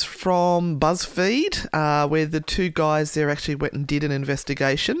is from BuzzFeed, where the two guys there actually went and did an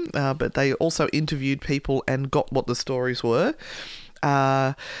investigation, but they also interviewed people and got what the stories were.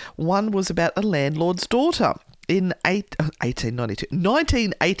 One was about a landlord's daughter. In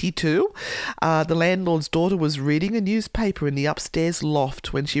 1982, the landlord's daughter was reading a newspaper in the upstairs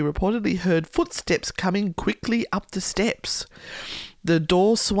loft when she reportedly heard footsteps coming quickly up the steps. The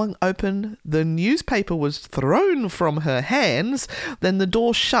door swung open, the newspaper was thrown from her hands, then the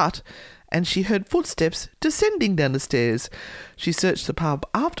door shut, and she heard footsteps descending down the stairs. She searched the pub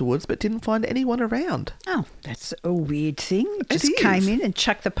afterwards but didn't find anyone around. Oh, that's a weird thing. Just came in and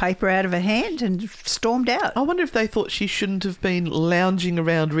chucked the paper out of her hand and stormed out. I wonder if they thought she shouldn't have been lounging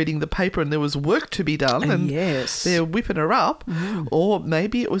around reading the paper and there was work to be done and they're whipping her up. Or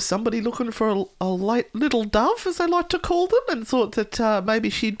maybe it was somebody looking for a light little dove, as they like to call them, and thought that maybe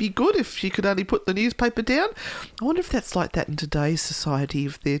she'd be good if she could only put the newspaper down. I wonder if that's like that in today's society,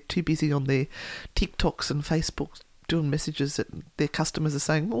 if they're too busy on their TikToks and Facebooks doing messages that their customers are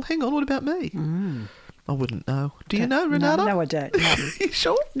saying, well, hang on, what about me? I wouldn't know. Do you know, Renata? No, I don't. No. You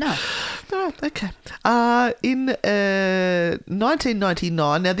sure? No. All right, okay. In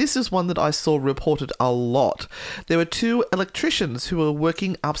 1999, now this is one that I saw reported a lot. There were two electricians who were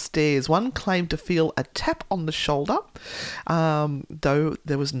working upstairs. One claimed to feel a tap on the shoulder, though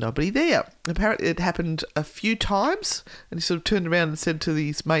there was nobody there. Apparently it happened a few times, and he sort of turned around and said to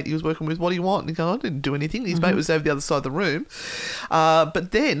his mate he was working with, what do you want? And he goes, I didn't do anything. His mate was over the other side of the room.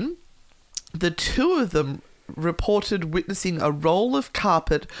 But then the two of them reported witnessing a roll of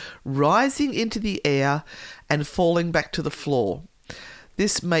carpet rising into the air and falling back to the floor.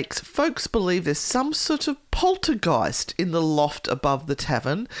 This makes folks believe there's some sort of poltergeist in the loft above the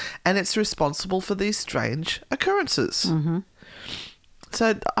tavern, and it's responsible for these strange occurrences.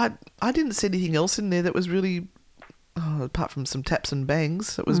 So I didn't see anything else in there that was really, apart from some taps and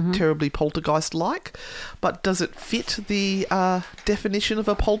bangs, it was terribly poltergeist-like. But does it fit the definition of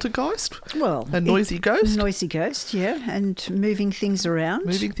a poltergeist? Well, a noisy ghost? Noisy ghost, yeah, and moving things around.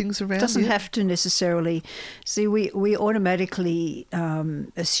 Moving things around, doesn't have to necessarily... See, we automatically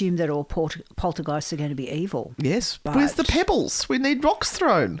assume that all poltergeists are going to be evil. Yes. But where's the pebbles? We need rocks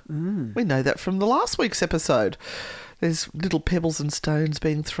thrown. We know that from the last week's episode. There's little pebbles and stones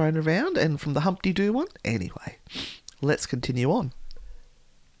being thrown around, and from the Humpty-Doo one. Anyway, let's continue on.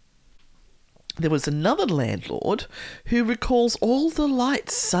 There was another landlord who recalls all the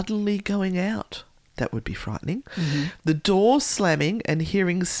lights suddenly going out. That would be frightening. The door slamming and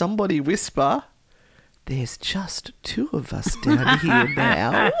hearing somebody whisper, there's just two of us down here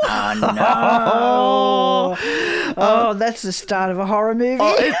now. Oh, no. Oh, that's the start of a horror movie.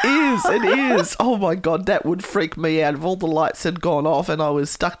 Oh, it is. Oh, my God, that would freak me out if all the lights had gone off and I was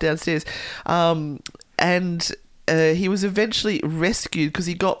stuck downstairs. He was eventually rescued because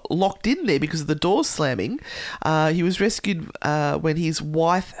he got locked in there because of the door slamming. He was rescued when his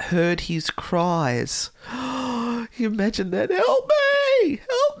wife heard his cries. Can you imagine that? Help me!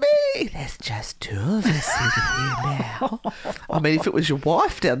 Help me! There's just two of us sitting here now. I mean, if it was your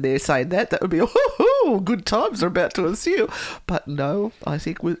wife down there saying that would be, good times are about to ensue. But no, I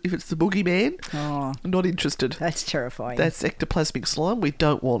think if it's the boogeyman, not interested. That's terrifying. That's ectoplasmic slime we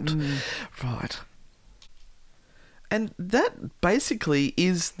don't want. Right. And that basically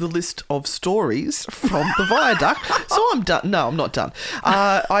is the list of stories from the Viaduct. So I'm done. No, I'm not done.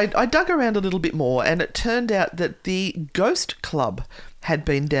 I dug around a little bit more, and it turned out that the Ghost Club had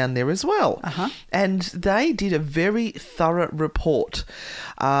been down there as well. And they did a very thorough report.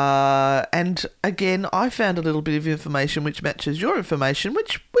 And again, I found a little bit of information which matches your information,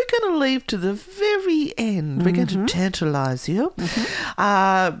 which we're going to leave to the very end. We're going to tantalise you.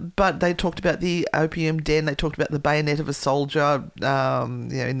 But they talked about the opium den. They talked about the bayonet of a soldier,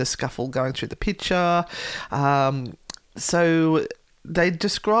 in the scuffle going through the picture. So they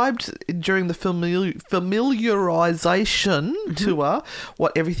described during the familiarisation tour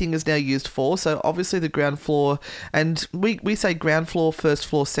what everything is now used for. So obviously the ground floor, and we say ground floor, first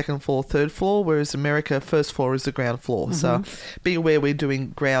floor, second floor, third floor, whereas America, first floor is the ground floor. So be aware we're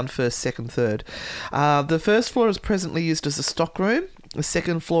doing ground, first, second, third. The first floor is presently used as a stockroom. The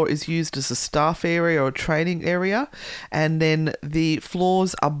second floor is used as a staff area or a training area. And then the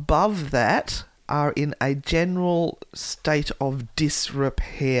floors above that are in a general state of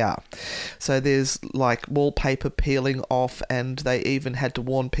disrepair. So there's like wallpaper peeling off, and they even had to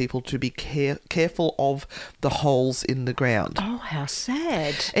warn people to be careful of the holes in the ground. Oh, how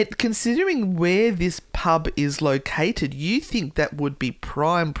sad. Considering where this pub is located, you think that would be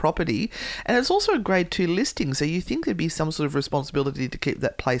prime property, and it's also a grade 2 listing, so you think there'd be some sort of responsibility to keep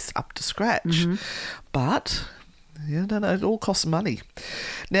that place up to scratch. But I don't know, it all costs money.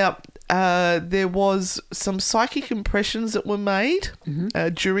 Now, there was some psychic impressions that were made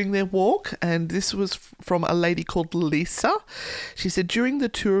during their walk, and this was from a lady called Lisa. She said, during the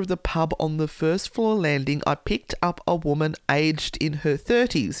tour of the pub on the first floor landing, I picked up a woman aged in her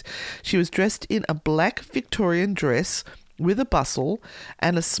 30s. She was dressed in a black Victorian dress with a bustle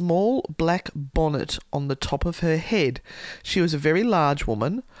and a small black bonnet on the top of her head. She was a very large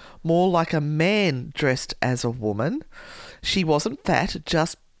woman, more like a man dressed as a woman. She wasn't fat,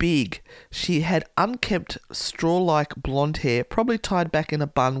 just big. She had unkempt straw-like blonde hair, probably tied back in a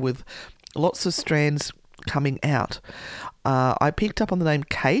bun with lots of strands coming out. I picked up on the name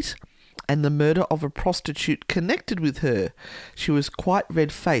Kate and the murder of a prostitute connected with her. She was quite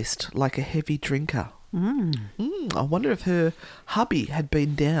red-faced, like a heavy drinker. I wonder if her hubby had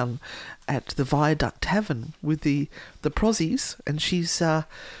been down at the Viaduct Tavern with the prozzies, and she's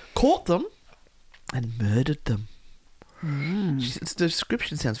caught them and murdered them. The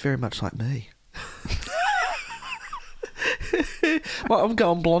description sounds very much like me. Well, I'm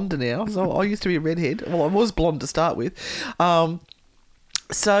going blonde now. So I used to be a redhead. Well, I was blonde to start with.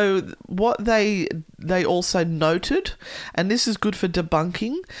 So what they also noted, and this is good for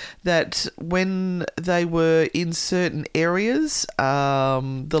debunking, that when they were in certain areas,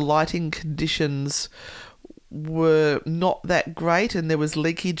 the lighting conditions were not that great, and there was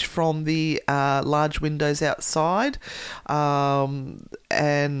leakage from the large windows outside,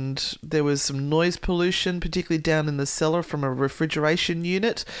 and there was some noise pollution, particularly down in the cellar from a refrigeration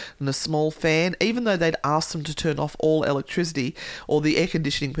unit and a small fan. Even though they'd asked them to turn off all electricity, or the air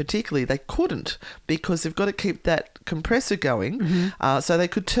conditioning particularly, they couldn't, because they've got to keep that compressor going. So they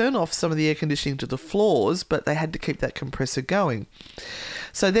could turn off some of the air conditioning to the floors, but they had to keep that compressor going.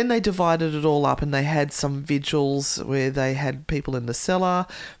 So then they divided it all up, and they had some vigils where they had people in the cellar,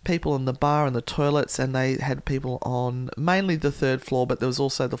 people in the bar and the toilets, and they had people on mainly the 3rd floor, but there was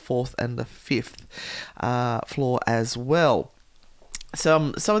also the 4th and the 5th floor as well.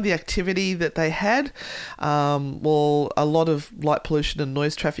 Some of the activity that they had, a lot of light pollution and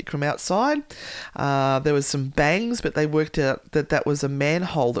noise traffic from outside. There was some bangs, but they worked out that was a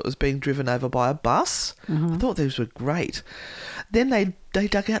manhole that was being driven over by a bus. I thought these were great. Then they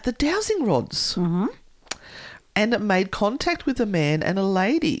dug out the dowsing rods, and it made contact with a man and a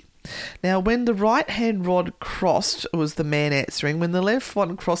lady. Now, when the right-hand rod crossed, it was the man answering. When the left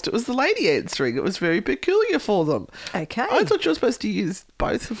one crossed, it was the lady answering. It was very peculiar for them. Okay. I thought you were supposed to use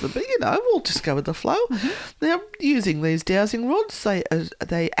both of them, but, we'll just go with the flow. Now, using these dowsing rods,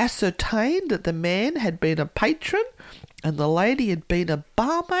 they ascertained that the man had been a patron and the lady had been a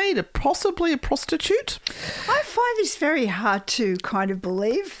barmaid, possibly a prostitute. I find this very hard to kind of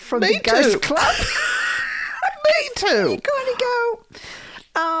believe from Me the Ghost too. Club. Me too. You kind of go...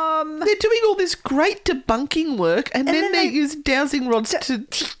 they're doing all this great debunking work, and then they use dowsing rods to...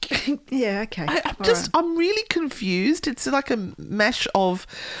 Yeah, okay. I'm really confused. It's like a mash of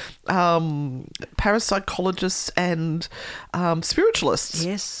parapsychologists and spiritualists.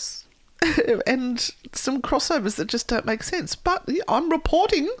 Yes. And some crossovers that just don't make sense. But I'm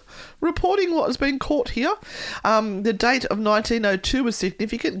reporting what has been caught here. The date of 1902 was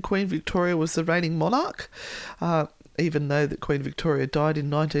significant, and Queen Victoria was the reigning monarch, even though that Queen Victoria died in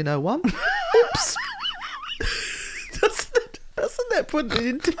 1901. Oops. Doesn't that put it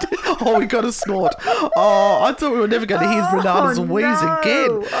into... Oh, we got a snort. Oh, I thought we were never going to hear Renata's wheeze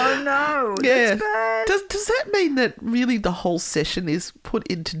again. Oh, no. Yeah. That's bad. Does that mean that really the whole session is put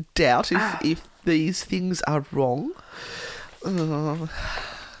into doubt if these things are wrong? Oh,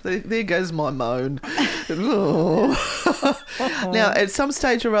 there goes my moan. Oh. Now, at some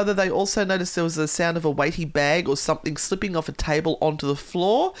stage or other, they also noticed there was a sound of a weighty bag or something slipping off a table onto the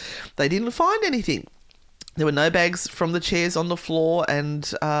floor. They didn't find anything. There were no bags from the chairs on the floor, and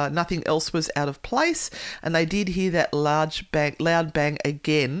nothing else was out of place. And they did hear that loud bang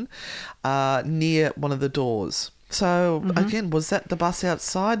again near one of the doors. So, again, was that the bus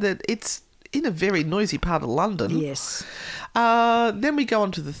outside? That it's in a very noisy part of London. Yes. Then we go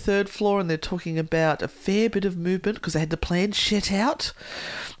on to the 3rd floor, and they're talking about a fair bit of movement because they had the planchette out,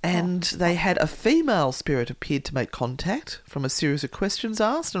 and they had a female spirit appeared to make contact. From a series of questions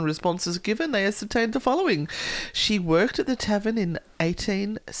asked and responses given, they ascertained the following. She worked at the tavern in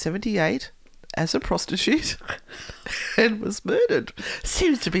 1878 as a prostitute and was murdered.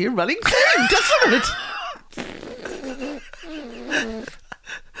 Seems to be a running theme, doesn't it?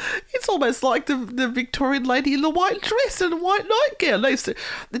 It's almost like the Victorian lady in the white dress and a white nightgown. There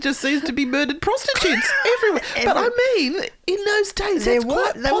just seems to be murdered prostitutes everywhere. But I mean, in those days, that's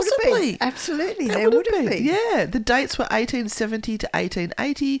quite possibly. Absolutely, there would have been. Yeah, the dates were 1870 to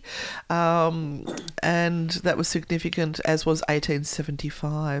 1880, and that was significant, as was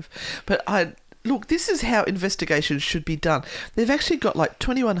 1875. But Look, this is how investigations should be done. They've actually got like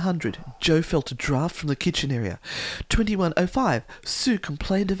 2100. Joe felt a draft from the kitchen area. 2105. Sue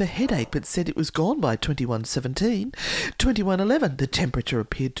complained of a headache but said it was gone by 2117. 2111. The temperature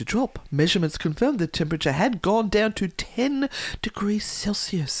appeared to drop. Measurements confirmed the temperature had gone down to 10 degrees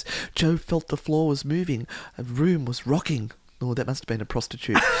Celsius. Joe felt the floor was moving. A room was rocking. Oh, that must have been a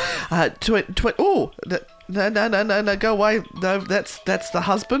prostitute. No, go away. No, that's the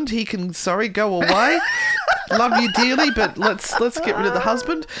husband. He can, go away. Love you dearly, but let's get rid of the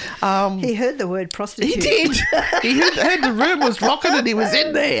husband. He heard the word prostitute. He did. He heard the room was rocking and he was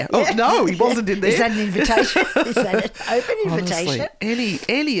in there. Yeah. Oh, no, he wasn't in there. Is that an invitation? Is that an open invitation? Honestly,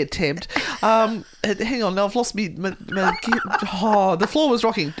 any attempt. Hang on, I've lost me. The floor was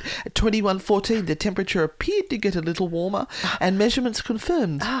rocking. At 21:14, the temperature appeared to get a little warmer, and measurements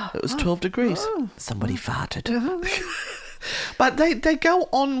confirmed it was 12 degrees. Somebody farted. But they go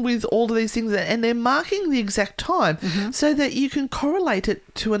on with all of these things, and they're marking the exact time so that you can correlate it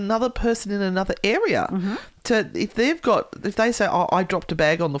to another person in another area. So if they say, "Oh, I dropped a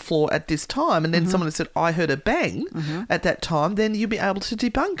bag on the floor at this time," and then someone has said, "I heard a bang at that time," then you'll be able to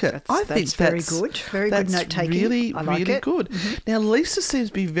debunk it. I think that's very good. Very good note taking. Really, really good. Now, Lisa seems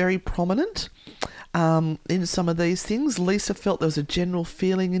to be very prominent in some of these things. Lisa felt there was a general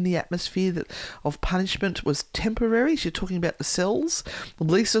feeling in the atmosphere of punishment was temporary. She's talking about the cells.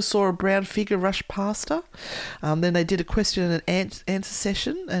 Lisa saw a brown figure rush past her. Then they did a question and answer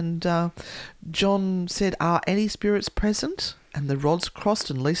session, and John said, "Are any spirits present?" And the rods crossed,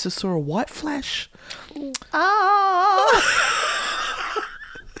 and Lisa saw a white flash.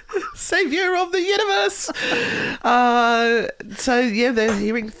 Saviour of the universe. They're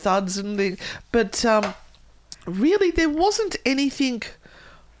hearing thuds but really there wasn't anything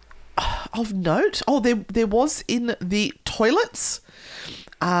of note. Oh, there was in the toilets.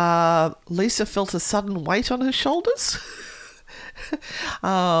 Lisa felt a sudden weight on her shoulders.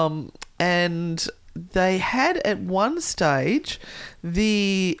 And they had at one stage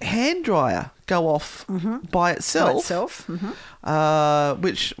the hand dryer go off by itself.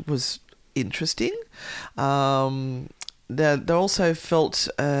 Which was interesting. They also felt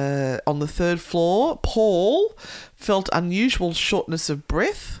on the third floor, Paul felt unusual shortness of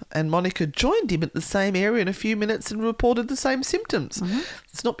breath, and Monica joined him at the same area in a few minutes and reported the same symptoms.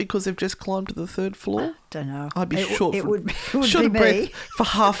 It's not because they've just climbed to the third floor. Don't know. I'd be short of be breath for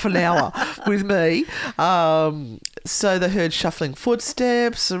half an hour with me. So they heard shuffling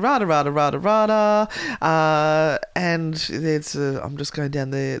footsteps, rada, rada, rada, rada. And there's I'm just going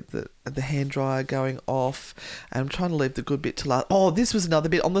down the hand dryer going off. And I'm trying to leave the good bit to last. Oh, this was another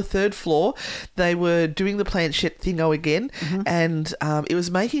bit. On the third floor, they were doing the planchette thingo again. And it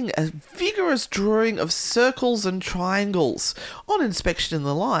was making a vigorous drawing of circles and triangles. On inspection in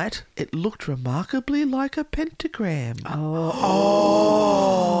the light, it looked remarkably like a pentagram. Oh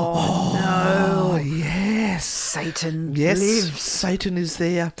no. Yes. Satan lives. Satan is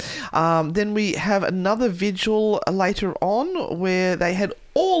there. Then we have another vigil later on where they had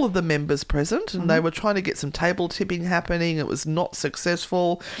all of the members present, and they were trying to get some table tipping happening. It was not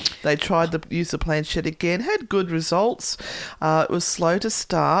successful. They tried to use the planchette again, had good results. It was slow to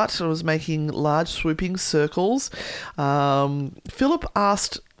start. It was making large swooping circles. Philip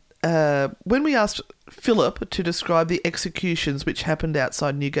asked, when we asked Philip to describe the executions which happened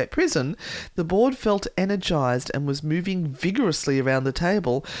outside Newgate Prison, the board felt energised and was moving vigorously around the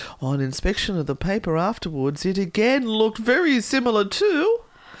table. On inspection of the paper afterwards, it again looked very similar to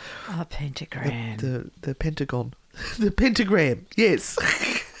a pentagram. The Pentagon. The pentagram, yes.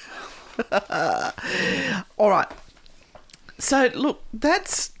 All right. So, look,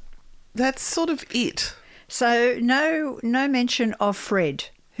 that's sort of it. So, no mention of Fred,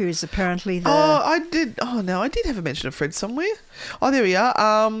 who is apparently the... I did have a mention of Fred somewhere. Oh, there we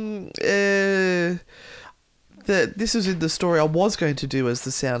are. This is in the story I was going to do as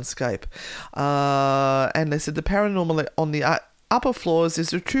the soundscape. And they said the paranormal on the upper floors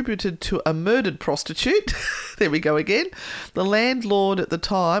is attributed to a murdered prostitute. There we go again. The landlord at the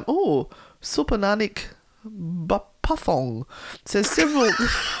time, Supananik Bapathong, says several...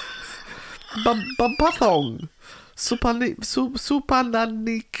 Bapathong. Supananik.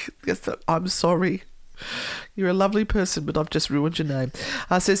 Yes, I'm sorry. You're a lovely person, but I've just ruined your name.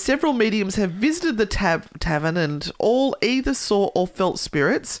 Says several mediums have visited the tavern and all either saw or felt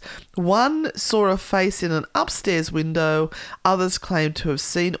spirits. One saw a face in an upstairs window. Others claim to have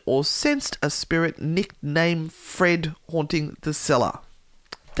seen or sensed a spirit nicknamed Fred haunting the cellar.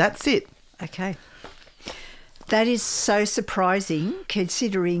 That's it. Okay. That is so surprising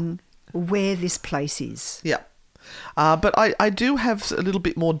considering where this place is. Yeah. But I do have a little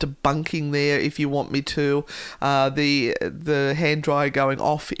bit more debunking there if you want me to. The hand dryer going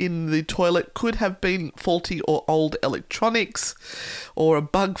off in the toilet could have been faulty or old electronics or a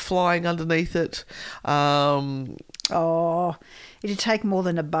bug flying underneath it. It'd take more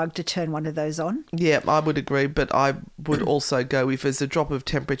than a bug to turn one of those on. Yeah, I would agree, but I would also go if there's a drop of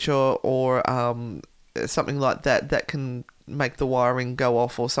temperature or something like that that can make the wiring go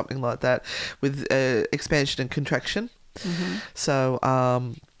off or something like that with expansion and contraction. Mm-hmm. So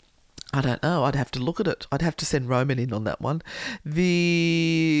I don't know. I'd have to look at it. I'd have to send Roman in on that one.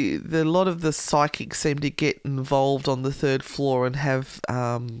 The lot of the psychics seem to get involved on the third floor and have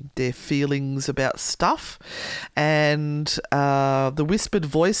their feelings about stuff, and the whispered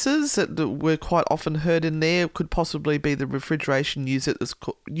voices that were quite often heard in there could possibly be the refrigeration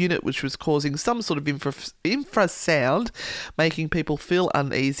unit which was causing some sort of infrasound, making people feel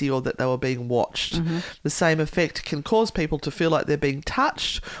uneasy or that they were being watched. Mm-hmm. The same effect can cause people to feel like they're being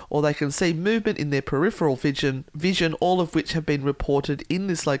touched, or they can see movement in their peripheral vision, all of which have been reported in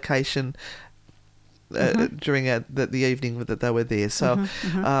this location during the evening that they were there. So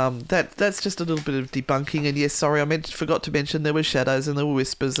that's just a little bit of debunking. And yes, sorry, forgot to mention there were shadows and there were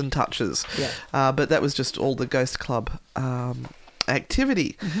whispers and touches. Yeah. But that was just all the Ghost Club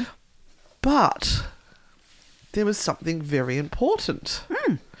activity. Mm-hmm. But there was something very important.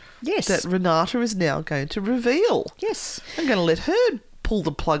 Yes. That Renata is now going to reveal. Yes. I'm going to let her pull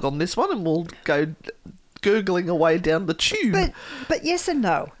the plug on this one and we'll go Googling away down the tube. But yes and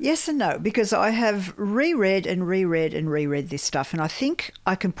no. Yes and no, because I have reread this stuff and I think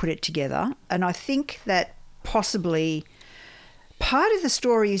I can put it together, and I think that possibly part of the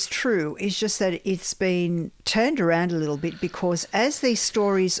story is true. It's just that it's been turned around a little bit because, as these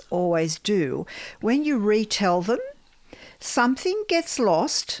stories always do, when you retell them, something gets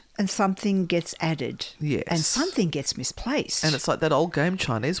lost and something gets added. Yes. And something gets misplaced. And it's like that old game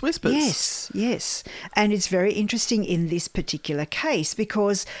Chinese whispers. Yes. And it's very interesting in this particular case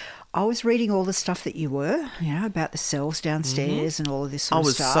because I was reading all the stuff that you were, about the cells downstairs and all of this sort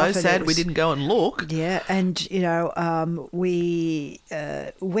of stuff. I was so sad we didn't go and look. Yeah, and, we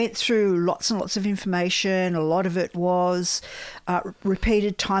went through lots and lots of information. A lot of it was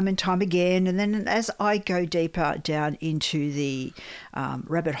repeated time and time again. And then as I go deeper down into the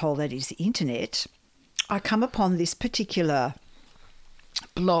rabbit hole that is the internet, I come upon this particular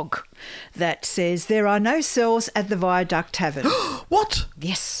blog that says there are no cells at the Viaduct Tavern. What?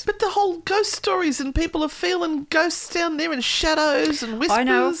 Yes. But the whole ghost stories and people are feeling ghosts down there and shadows and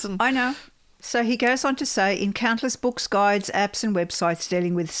whispers. I know. So he goes on to say, in countless books, guides, apps and websites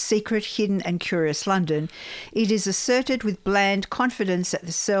dealing with secret, hidden and curious London, it is asserted with bland confidence that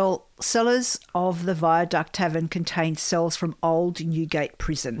the cellars of the Viaduct Tavern contain cells from old Newgate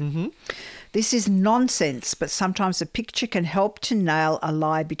Prison. Mm-hmm. This is nonsense, but sometimes a picture can help to nail a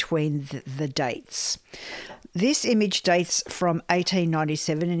lie between the dates. This image dates from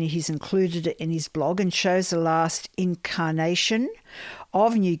 1897 and he's included it in his blog and shows the last incarnation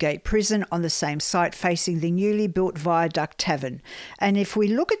of Newgate Prison on the same site facing the newly built Viaduct Tavern. And if we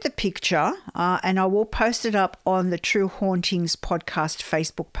look at the picture, and I will post it up on the True Hauntings podcast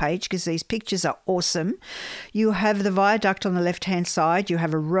Facebook page because these pictures are awesome. You have the viaduct on the left-hand side. You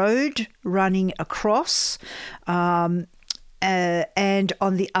have a road running across, and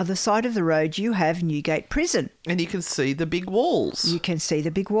on the other side of the road, you have Newgate Prison. And you can see the big walls. You can see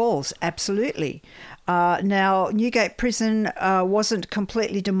the big walls, absolutely. Now, Newgate Prison wasn't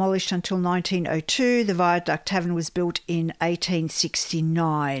completely demolished until 1902. The Viaduct Tavern was built in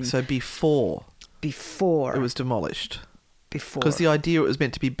 1869. So before it was demolished. Because the idea it was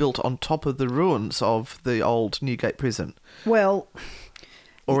meant to be built on top of the ruins of the old Newgate Prison. Well...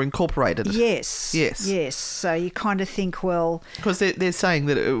 Or incorporated. Yes. So you kind of think, well... Because they're saying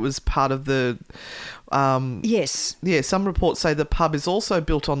that it was part of the... yes. Yeah, some reports say the pub is also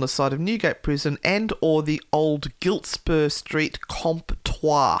built on the site of Newgate Prison and or the old Giltspur Street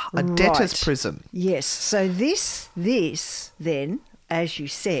Comptoir, a debtor's prison. Yes. So this then, as you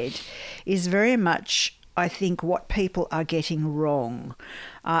said, is very much... I think what people are getting wrong.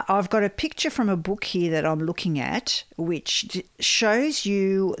 I've got a picture from a book here that I'm looking at, which shows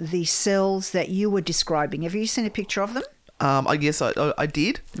you the cells that you were describing. Have you seen a picture of them? I guess I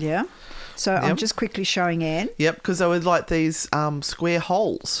did. Yeah. So I'm just quickly showing Anne. Yep, because they were like these square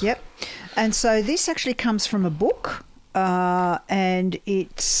holes. Yep. And so this actually comes from a book, and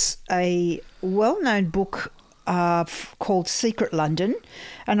it's a well-known book called Secret London,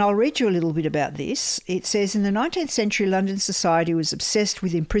 and I'll read you a little bit about this. It says, in the 19th century, London society was obsessed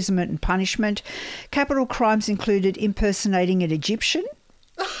with imprisonment and punishment. Capital crimes included impersonating an Egyptian.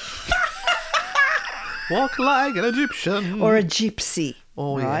 Walk like an Egyptian. Or a gypsy.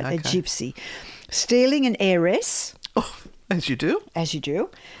 Oh, right? yeah, okay. A gypsy. Stealing an heiress. Oh, as you do. As you do.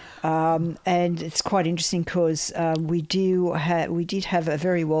 And it's quite interesting because we did have a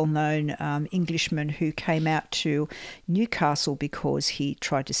very well-known Englishman who came out to Newcastle because he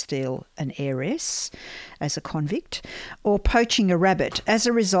tried to steal an heiress as a convict, or poaching a rabbit. As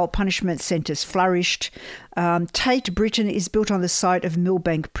a result, punishment centres flourished. Tate Britain is built on the site of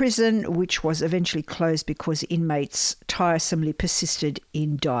Millbank Prison, which was eventually closed because inmates tiresomely persisted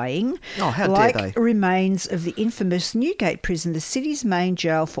in dying. Oh, how like dare they? Remains of the infamous Newgate Prison, the city's main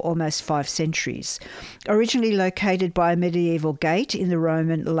jail for almost 5 centuries. Originally located by a medieval gate in the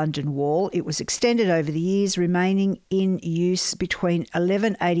Roman London Wall, it was extended over the years, remaining in use between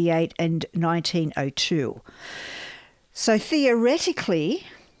 1188 and 1902. So theoretically,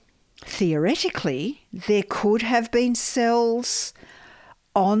 there could have been cells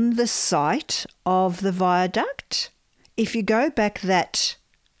on the site of the viaduct. If you go back that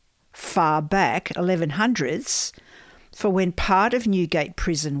far back, 1100s, for when part of Newgate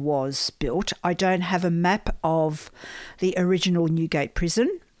Prison was built. I don't have a map of the original Newgate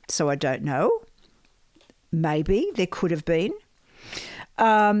Prison, so I don't know. Maybe there could have been.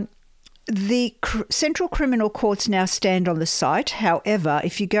 The Central Criminal Courts now stand on the site. However,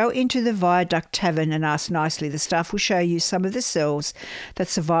 if you go into the Viaduct Tavern and ask nicely, the staff will show you some of the cells that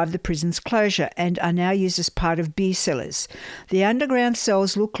survived the prison's closure and are now used as part of beer cellars. The underground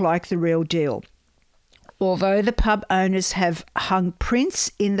cells look like the real deal. Although the pub owners have hung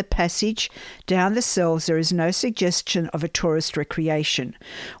prints in the passage down the cells, there is no suggestion of a tourist recreation.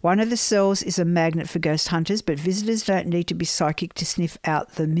 One of the cells is a magnet for ghost hunters, but visitors don't need to be psychic to sniff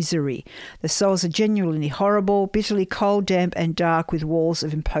out the misery. The cells are genuinely horrible, bitterly cold, damp and dark, with walls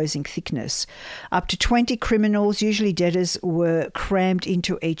of imposing thickness. Up to 20 criminals, usually debtors, were crammed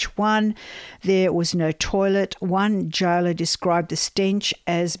into each one. There was no toilet. One jailer described the stench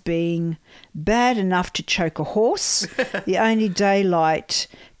as being bad enough to choke a horse. The only daylight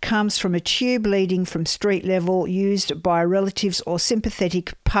comes from a tube leading from street level, used by relatives or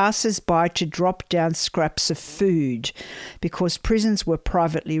sympathetic passers-by to drop down scraps of food. Because prisons were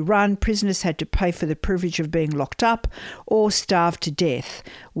privately run, prisoners had to pay for the privilege of being locked up or starve to death.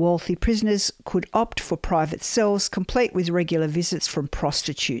 Wealthy prisoners could opt for private cells, complete with regular visits from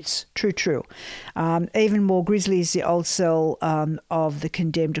prostitutes. True. Even more grisly is the old cell of the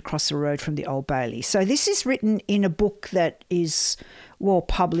condemned across the road from the Old Bailey. So this is written in a book that is well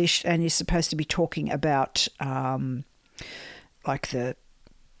published and is supposed to be talking about like the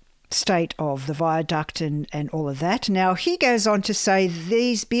state of the viaduct and all of that. Now, he goes on to say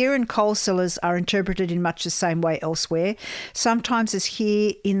these beer and coal cellars are interpreted in much the same way elsewhere. Sometimes, as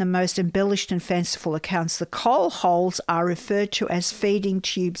here in the most embellished and fanciful accounts, the coal holes are referred to as feeding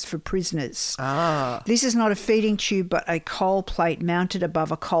tubes for prisoners. This is not a feeding tube, but a coal plate mounted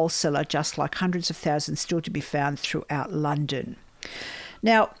above a coal cellar, just like hundreds of thousands still to be found throughout London.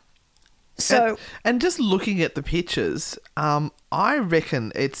 Now, so... And just looking at the pictures, I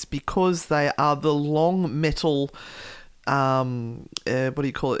reckon it's because they are the long metal, what do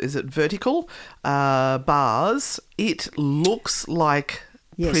you call it? Is it vertical? Bars. It looks like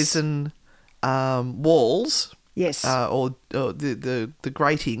prison walls. Yes. Or the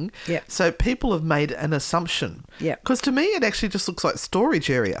grating. Yep. So people have made an assumption. Yeah. Because to me it actually just looks like storage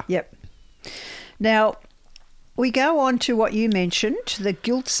area. Yep. Now, we go on to what you mentioned, the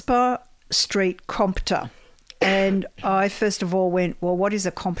Giltspur Street Compter. And I first of all went, well, what is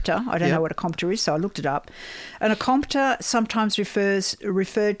a compter? I don't know what a compter is, so I looked it up. And a compter, sometimes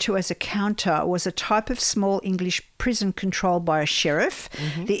referred to as a counter, was a type of small English prison controlled by a sheriff.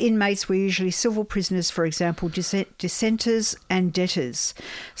 Mm-hmm. The inmates were usually civil prisoners, for example, dissenters and debtors.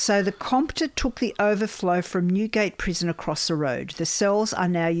 So the compter took the overflow from Newgate Prison across the road. The cells are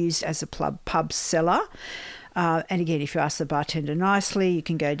now used as a pub cellar. And again, if you ask the bartender nicely, you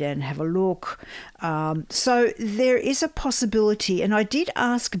can go down and have a look. So there is a possibility, and I did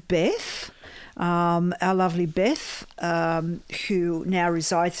ask Beth our lovely Beth, who now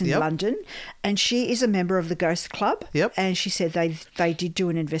resides in London, and she is a member of the Ghost Club. Yep. And she said they did do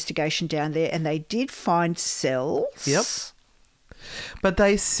an investigation down there, and they did find cells. Yep. But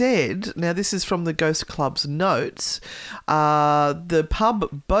they said, now this is from the Ghost Club's notes, the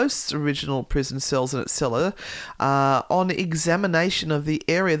pub boasts original prison cells in its cellar. On examination of the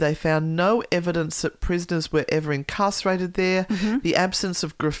area, they found no evidence that prisoners were ever incarcerated there. The absence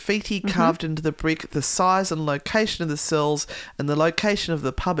of graffiti carved into the brick, the size and location of the cells, and the location of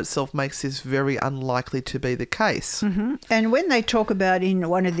the pub itself makes this very unlikely to be the case. And when they talk about in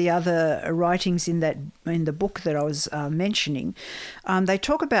one of the other writings in the book that I was mentioning, they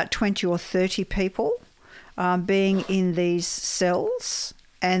talk about 20 or 30 people being in these cells,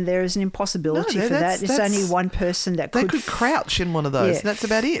 and there is an impossibility for that. It's only one person that could crouch in one of those, and that's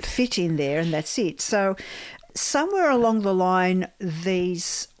about it. Fit in there, and that's it. So somewhere along the line,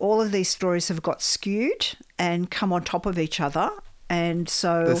 all of these stories have got skewed and come on top of each other, and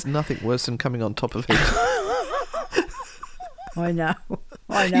so there's nothing worse than coming on top of each other. I know.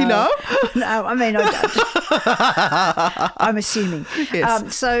 You know? No, I mean, I don't. I'm assuming.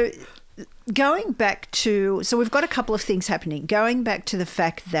 Yes. So going back to... So we've got a couple of things happening. Going back to the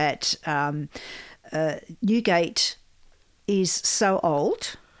fact that Newgate is so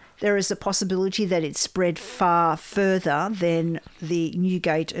old, there is a possibility that it spread far further than the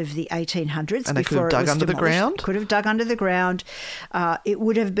Newgate of the 1800s. And they could have dug under the ground? Could have dug under the ground. It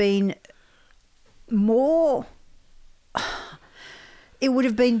would have been more... It would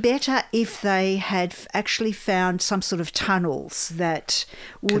have been better if they had actually found some sort of tunnels that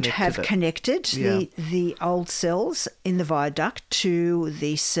would have connected the old cells in the viaduct to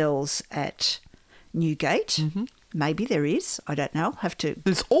the cells at Newgate. Maybe there is. I don't know.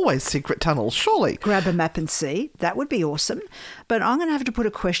 There's always secret tunnels, surely. Grab a map and see. That would be awesome. But I'm going to have to put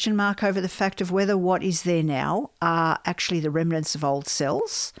a question mark over the fact of whether what is there now are actually the remnants of old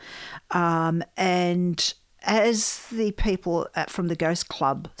cells. And as the people from the Ghost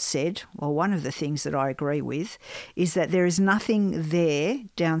Club said, well, one of the things that I agree with is that there is nothing there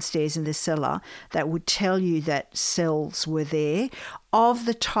downstairs in the cellar that would tell you that cells were there of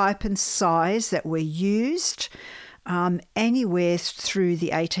the type and size that were used anywhere through the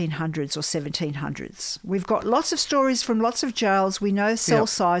 1800s or 1700s. We've got lots of stories from lots of jails. We know cell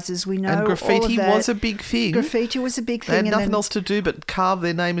sizes. We know and graffiti all of that. was a big thing. Graffiti was a big thing. They had nothing else to do but carve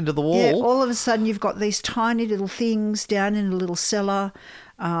their name into the wall. Yeah, all of a sudden you've got these tiny little things down in a little cellar.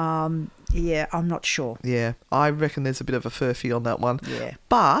 Yeah, I'm not sure. Yeah, I reckon there's a bit of a furphy on that one. Yeah.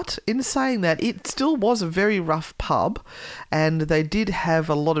 But in saying that, it still was a very rough pub, and they did have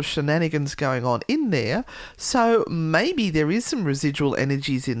a lot of shenanigans going on in there. So maybe there is some residual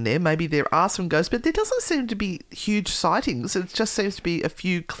energies in there. Maybe there are some ghosts, but there doesn't seem to be huge sightings. It just seems to be a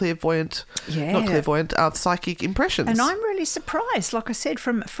few psychic impressions. And I'm really surprised, like I said,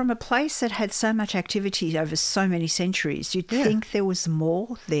 from a place that had so much activity over so many centuries, you'd think there was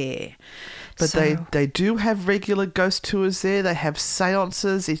more there. But they do have regular ghost tours there. They have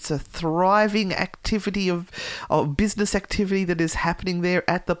seances. It's a thriving activity of business activity that is happening there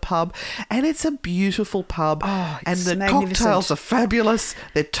at the pub. And it's a beautiful pub. Oh, and the cocktails are fabulous.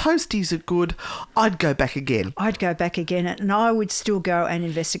 Their toasties are good. I'd go back again. And I would still go and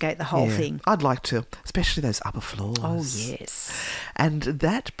investigate the whole thing. I'd like to, especially those upper floors. Oh, yes. And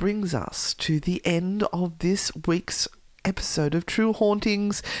that brings us to the end of this week's episode of True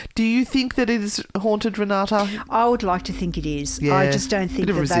Hauntings. Do you think that it is haunted, Renata? I would like to think it is. Yeah, I just don't think bit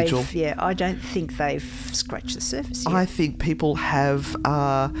of residual. I don't think they've scratched the surface yet. I think people have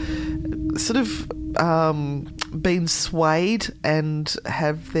sort of been swayed and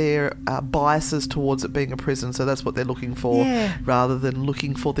have their biases towards it being a prison, so that's what they're looking for, rather than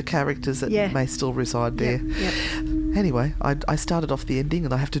looking for the characters that may still reside there. Yep. Anyway, I started off the ending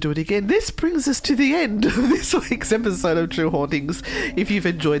and I have to do it again. This brings us to the end of this week's episode of True Hauntings. If you've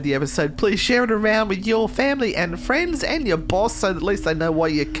enjoyed the episode, please share it around with your family and friends and your boss so that at least they know why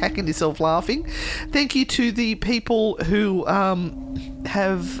you're cacking yourself laughing. Thank you to the people who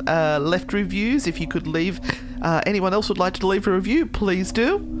have left reviews. If you could leave, anyone else would like to leave a review, please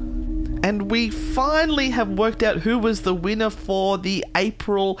do. And we finally have worked out who was the winner for the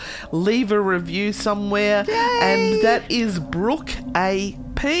April Leave a Review Somewhere. Yay! And that is Brooke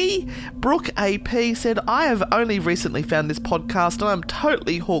AP. Brooke AP said, I have only recently found this podcast and I'm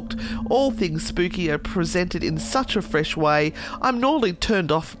totally hooked. All things spooky are presented in such a fresh way. I'm normally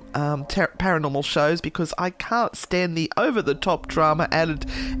turned off paranormal shows because I can't stand the over-the-top drama. And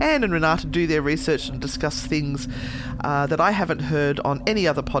Anne and Renata do their research and discuss things that I haven't heard on any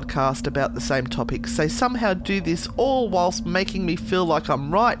other podcast about the same topics. They somehow do this all whilst making me feel like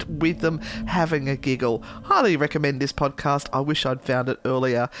I'm right with them, having a giggle. Highly recommend this podcast. I wish I'd found it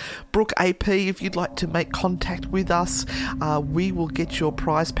earlier. Brooke AP, if you'd like to make contact with us, we will get your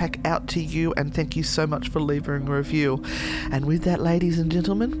prize pack out to you, and thank you so much for leaving a review. And with that, ladies and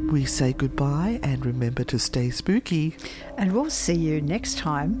gentlemen, we say goodbye and remember to stay spooky. And we'll see you next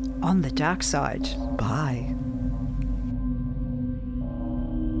time on The Dark Side. Bye.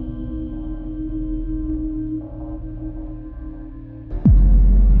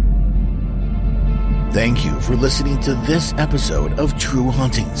 Thank you for listening to this episode of True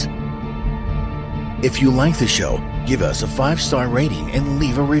Hauntings. If you like the show, give us a 5-star rating and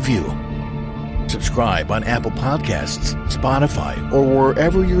leave a review. Subscribe on Apple Podcasts, Spotify, or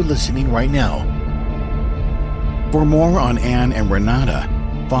wherever you're listening right now. For more on Anne and Renata,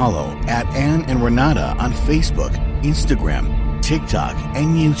 follow at Anne and Renata on Facebook, Instagram, TikTok,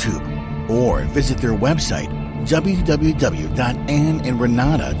 and YouTube, or visit their website,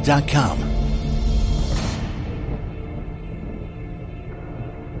 www.anneandrenata.com.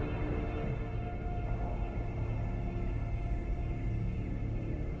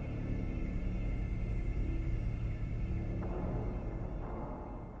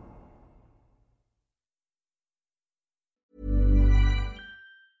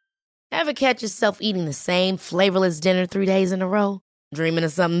 Ever catch yourself eating the same flavorless dinner 3 days in a row? Dreaming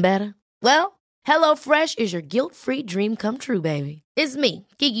of something better? Well, HelloFresh is your guilt-free dream come true, baby. It's me,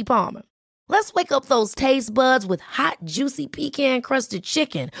 Keke Palmer. Let's wake up those taste buds with hot, juicy pecan-crusted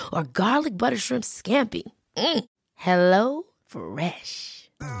chicken or garlic butter shrimp scampi. Hello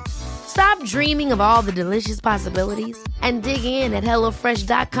Fresh. Stop dreaming of all the delicious possibilities and dig in at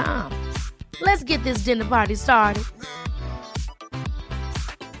HelloFresh.com. Let's get this dinner party started.